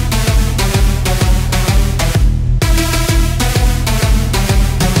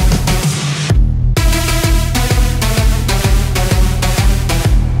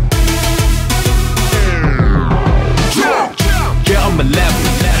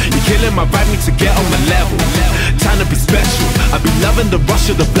 My vibe needs to get on my level. Time to be special. I be loving the rush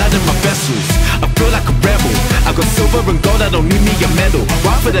of the blood in my vessels. I feel like a rebel. I got silver and gold, I don't need me a medal.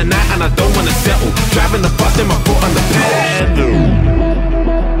 Ride for the night and I don't wanna settle. Driving the bus and my foot on the pedal.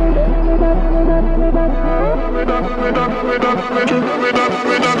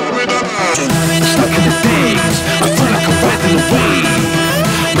 Stuck in the days, I feel like I'm riding a wave.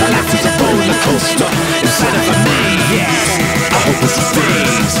 My life is a roller coaster inside of a maze. Yes, I hope it's a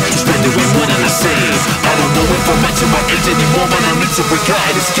phase. Spending way more than I save. I don't know if I'm matching my age anymore, man, I need to break out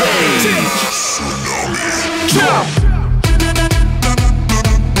of this cage. Jump!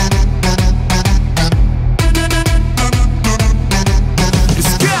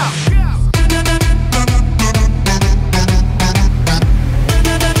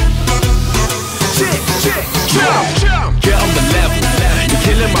 Get on the level. You're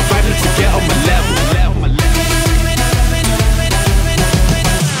killing my vibe, need to get on my level.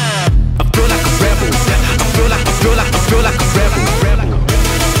 I feel like a rebel. I feel like a rebel.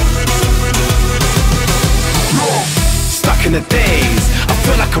 Stuck in the days, I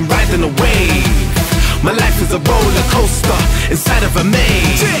feel like I'm riding a wave. My life is a roller coaster inside of a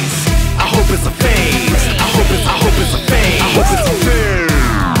maze. I hope it's a phase. I hope it's a phase. I hope it's a phase.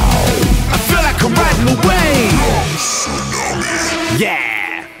 I feel like I'm riding a wave. Yeah.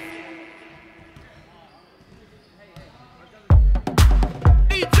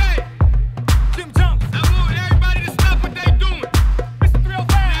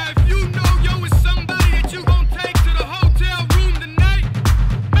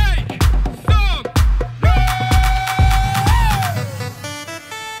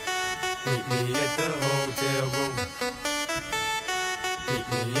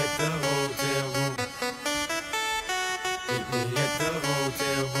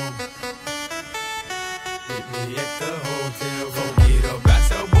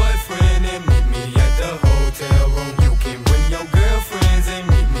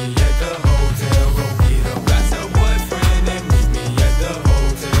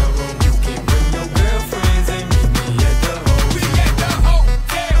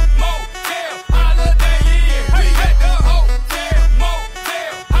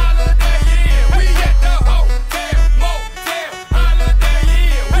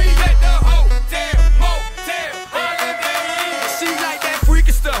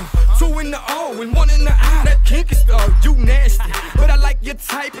 and one in the eye. That kinky stuff, you nasty. But I like your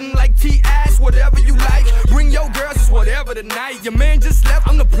type and like T-ass, whatever you like. Bring your girls, it's whatever tonight. Your man just left,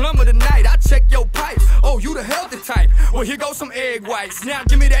 I'm the plumber tonight. I check your pipes, oh, you the healthy type. Well, here goes some egg whites. Now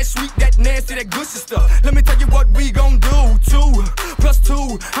give me that sweet, that nasty, that gushy stuff. Let me tell you what we gon' do. 2 plus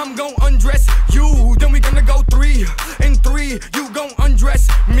 2, I'm gon' undress you. Then we gonna go 3 and 3, you gon' undress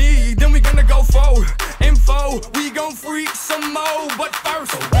me. Then we gonna go 4 and 4, we gon' freak some more. But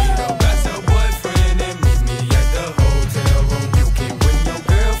first, meet up at your boyfriend and meet me at the hotel room. You can bring your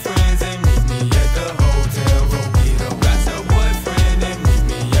girlfriends and meet me at the hotel room. Meet up at your boyfriend and meet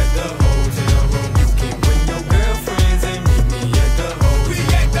me at the hotel room. You can bring your girlfriends and meet me at the hotel. We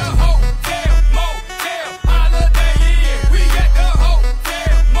at the hotel, motel, Holiday Inn. We at the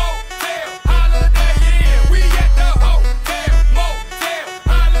hotel, motel, Holiday Inn. We at the hotel, motel,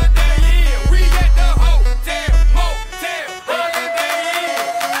 Holiday Inn. We at the hotel, motel, Holiday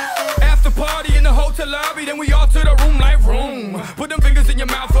Inn. After party in the hotel lobby, then we all to the room like room. Put them fingers in your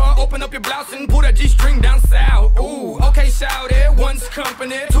mouth, open up your blouse and pull that G-string down south. Ooh, okay, shout it. 1's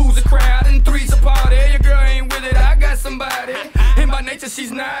company, 2's a crowd, and 3's a party. Your girl ain't with it, I got somebody. And by nature,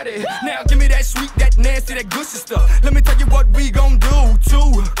 she's naughty. Now give me that sweet, that nasty, that gushy stuff. Let me tell you what we gon' do.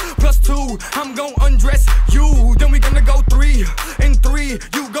 2 plus 2, I'm gon' undress you. Then we gonna go 3 and 3,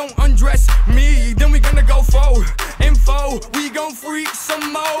 you gon' undress me. Then we gonna go 4 and 4, we gon' freak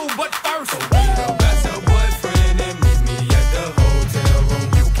some more. But first, meet up at your boyfriend and meet me at the hotel room.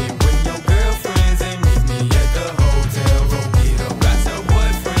 You can bring your girlfriends and meet me at the hotel room. Meet up at your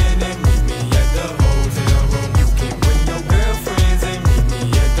boyfriend and meet me at the hotel room. You can bring your girlfriends and meet me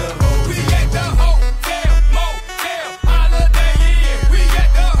at the hotel. We at the hotel, motel, Holiday Inn. We at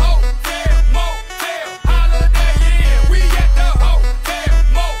the hotel, motel, Holiday Inn. We at the hotel,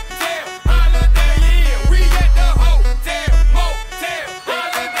 motel, Holiday Inn. We at the hotel, motel,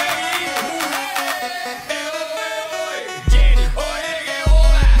 Holiday Inn. Jenny, oye que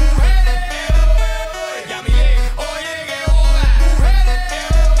hola. Yamile, oye que hola.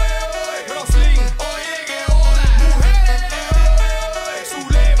 Roslyn, oye que hola.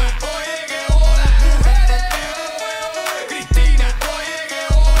 Zulema, oye que hola. Cristina, oye que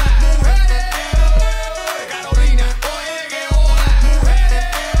hola. Carolina, oye que hola.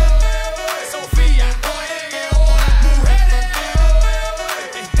 Sofía, oye que hola.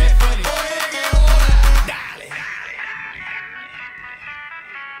 Stephanie, oye que hola. Dale.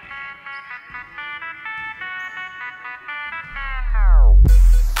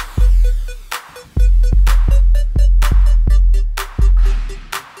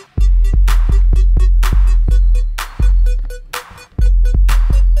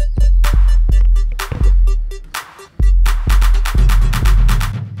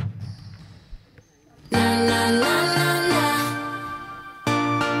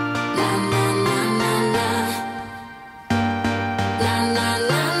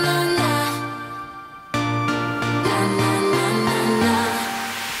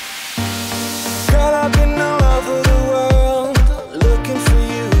 Girl, I've been all over the world looking for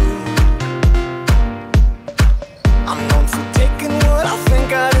you. I'm known for taking what I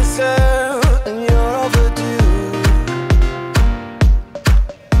think I deserve, and you're overdue.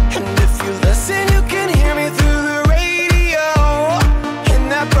 And if you listen, you can hear me through the radio in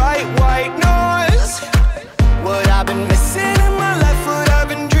that bright white noise. What I've been missing in my life, what I've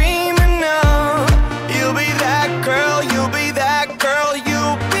been dreaming of. You'll be that girl, you'll be that girl,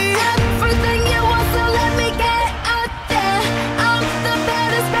 you'll be Everything you want, so let me get out there. I'm the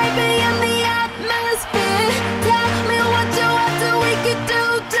baddest baby in the atmosphere. Tell me what you want, so we could do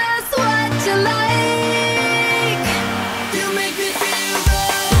just what you like. You make me feel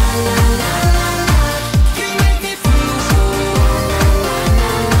good. You make me feel good.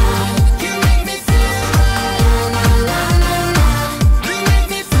 You make me feel good. You make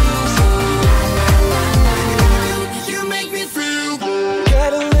me feel good. You make me feel good.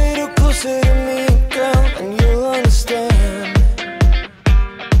 Get a little closer to me, girl, and you'll understand.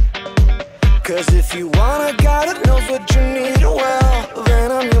 'Cause if you want a guy that knows what you need, well,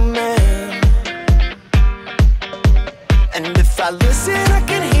 then I'm your man. And if I listen, I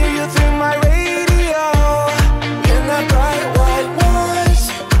can hear you through my radio in that bright white noise.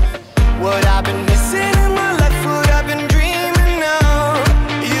 What I've been missing in my life, what I've been dreaming of.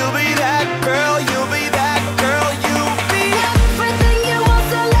 You'll be that girl, you'll be that girl, you'll be Everything you want,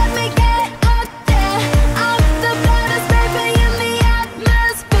 so let me get out there. I'm the baddest baby in the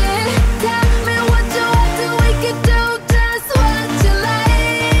atmosphere. Tell me what you want, so we could do just what you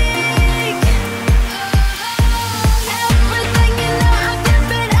like. Everything you know, I flip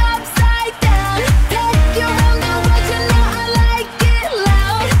it upside down.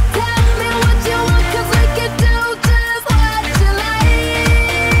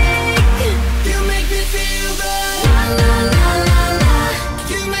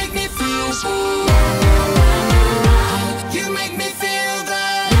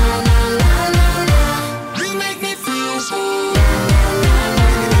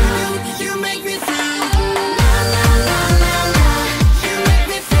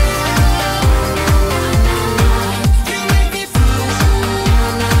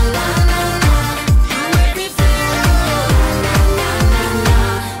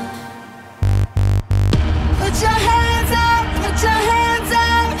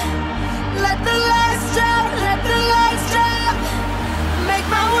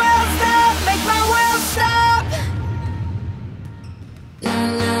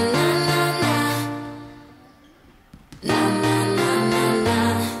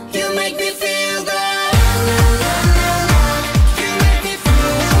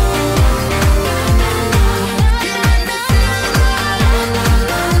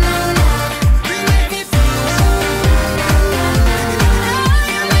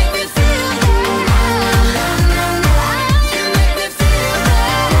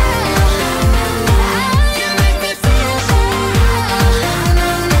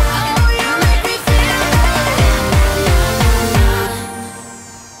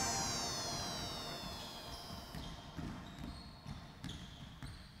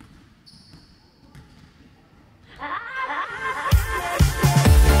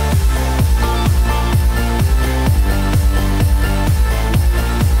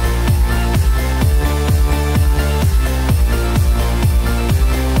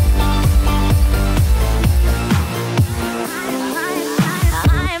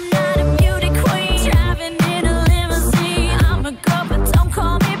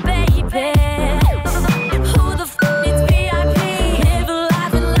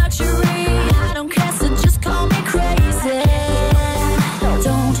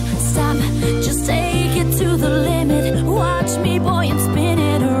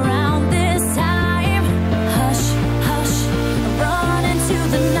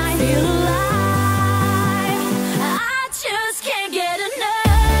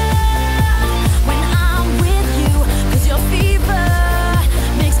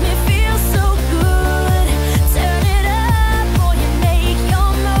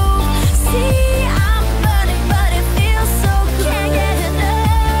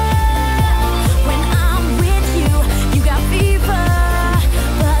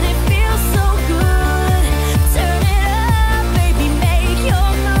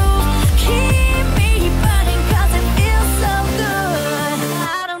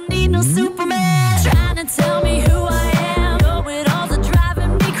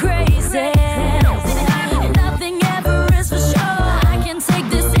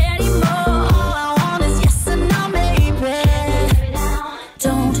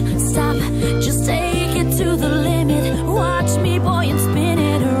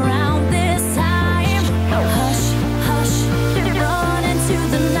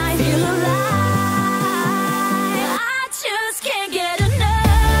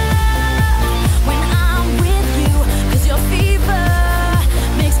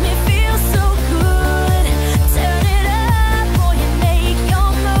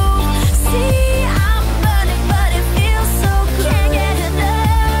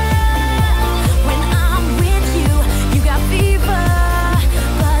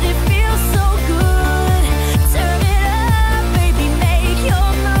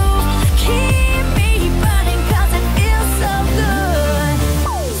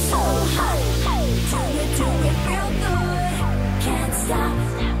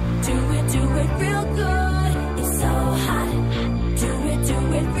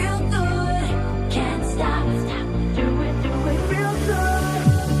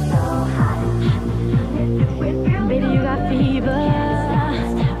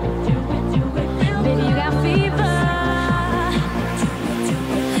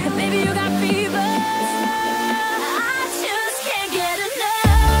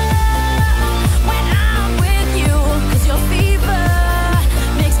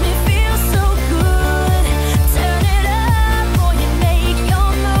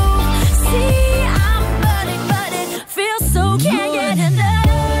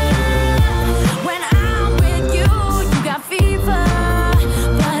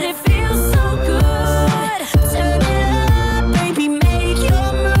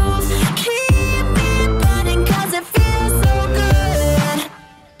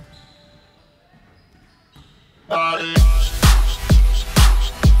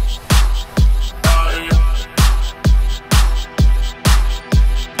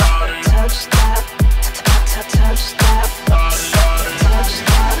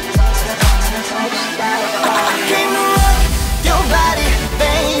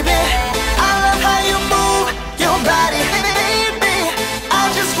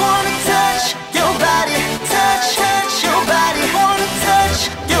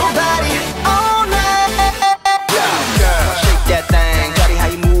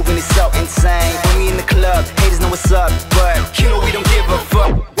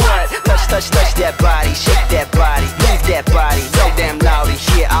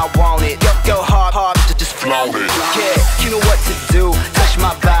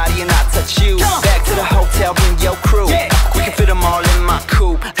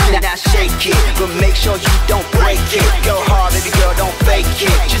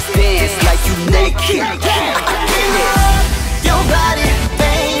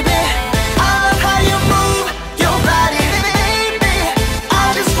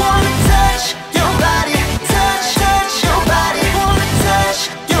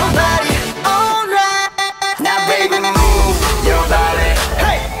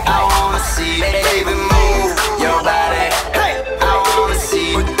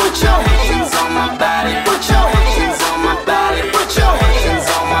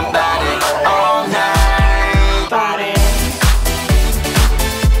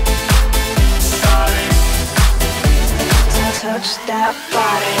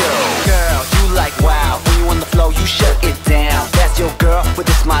 Girl, you like wow when you on the floor, you shut it down. That's your girl, but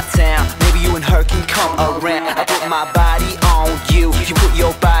this my town. Maybe you and her can come around. I put my body on you, you put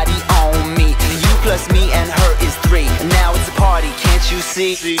your body on me. You plus me and her is 3. And now it's a party, can't you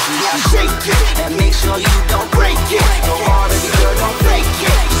see? Now shake it, and make sure you don't break it. Go hard, baby girl, don't fake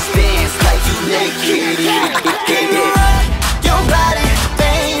it. Just dance like you naked. Your body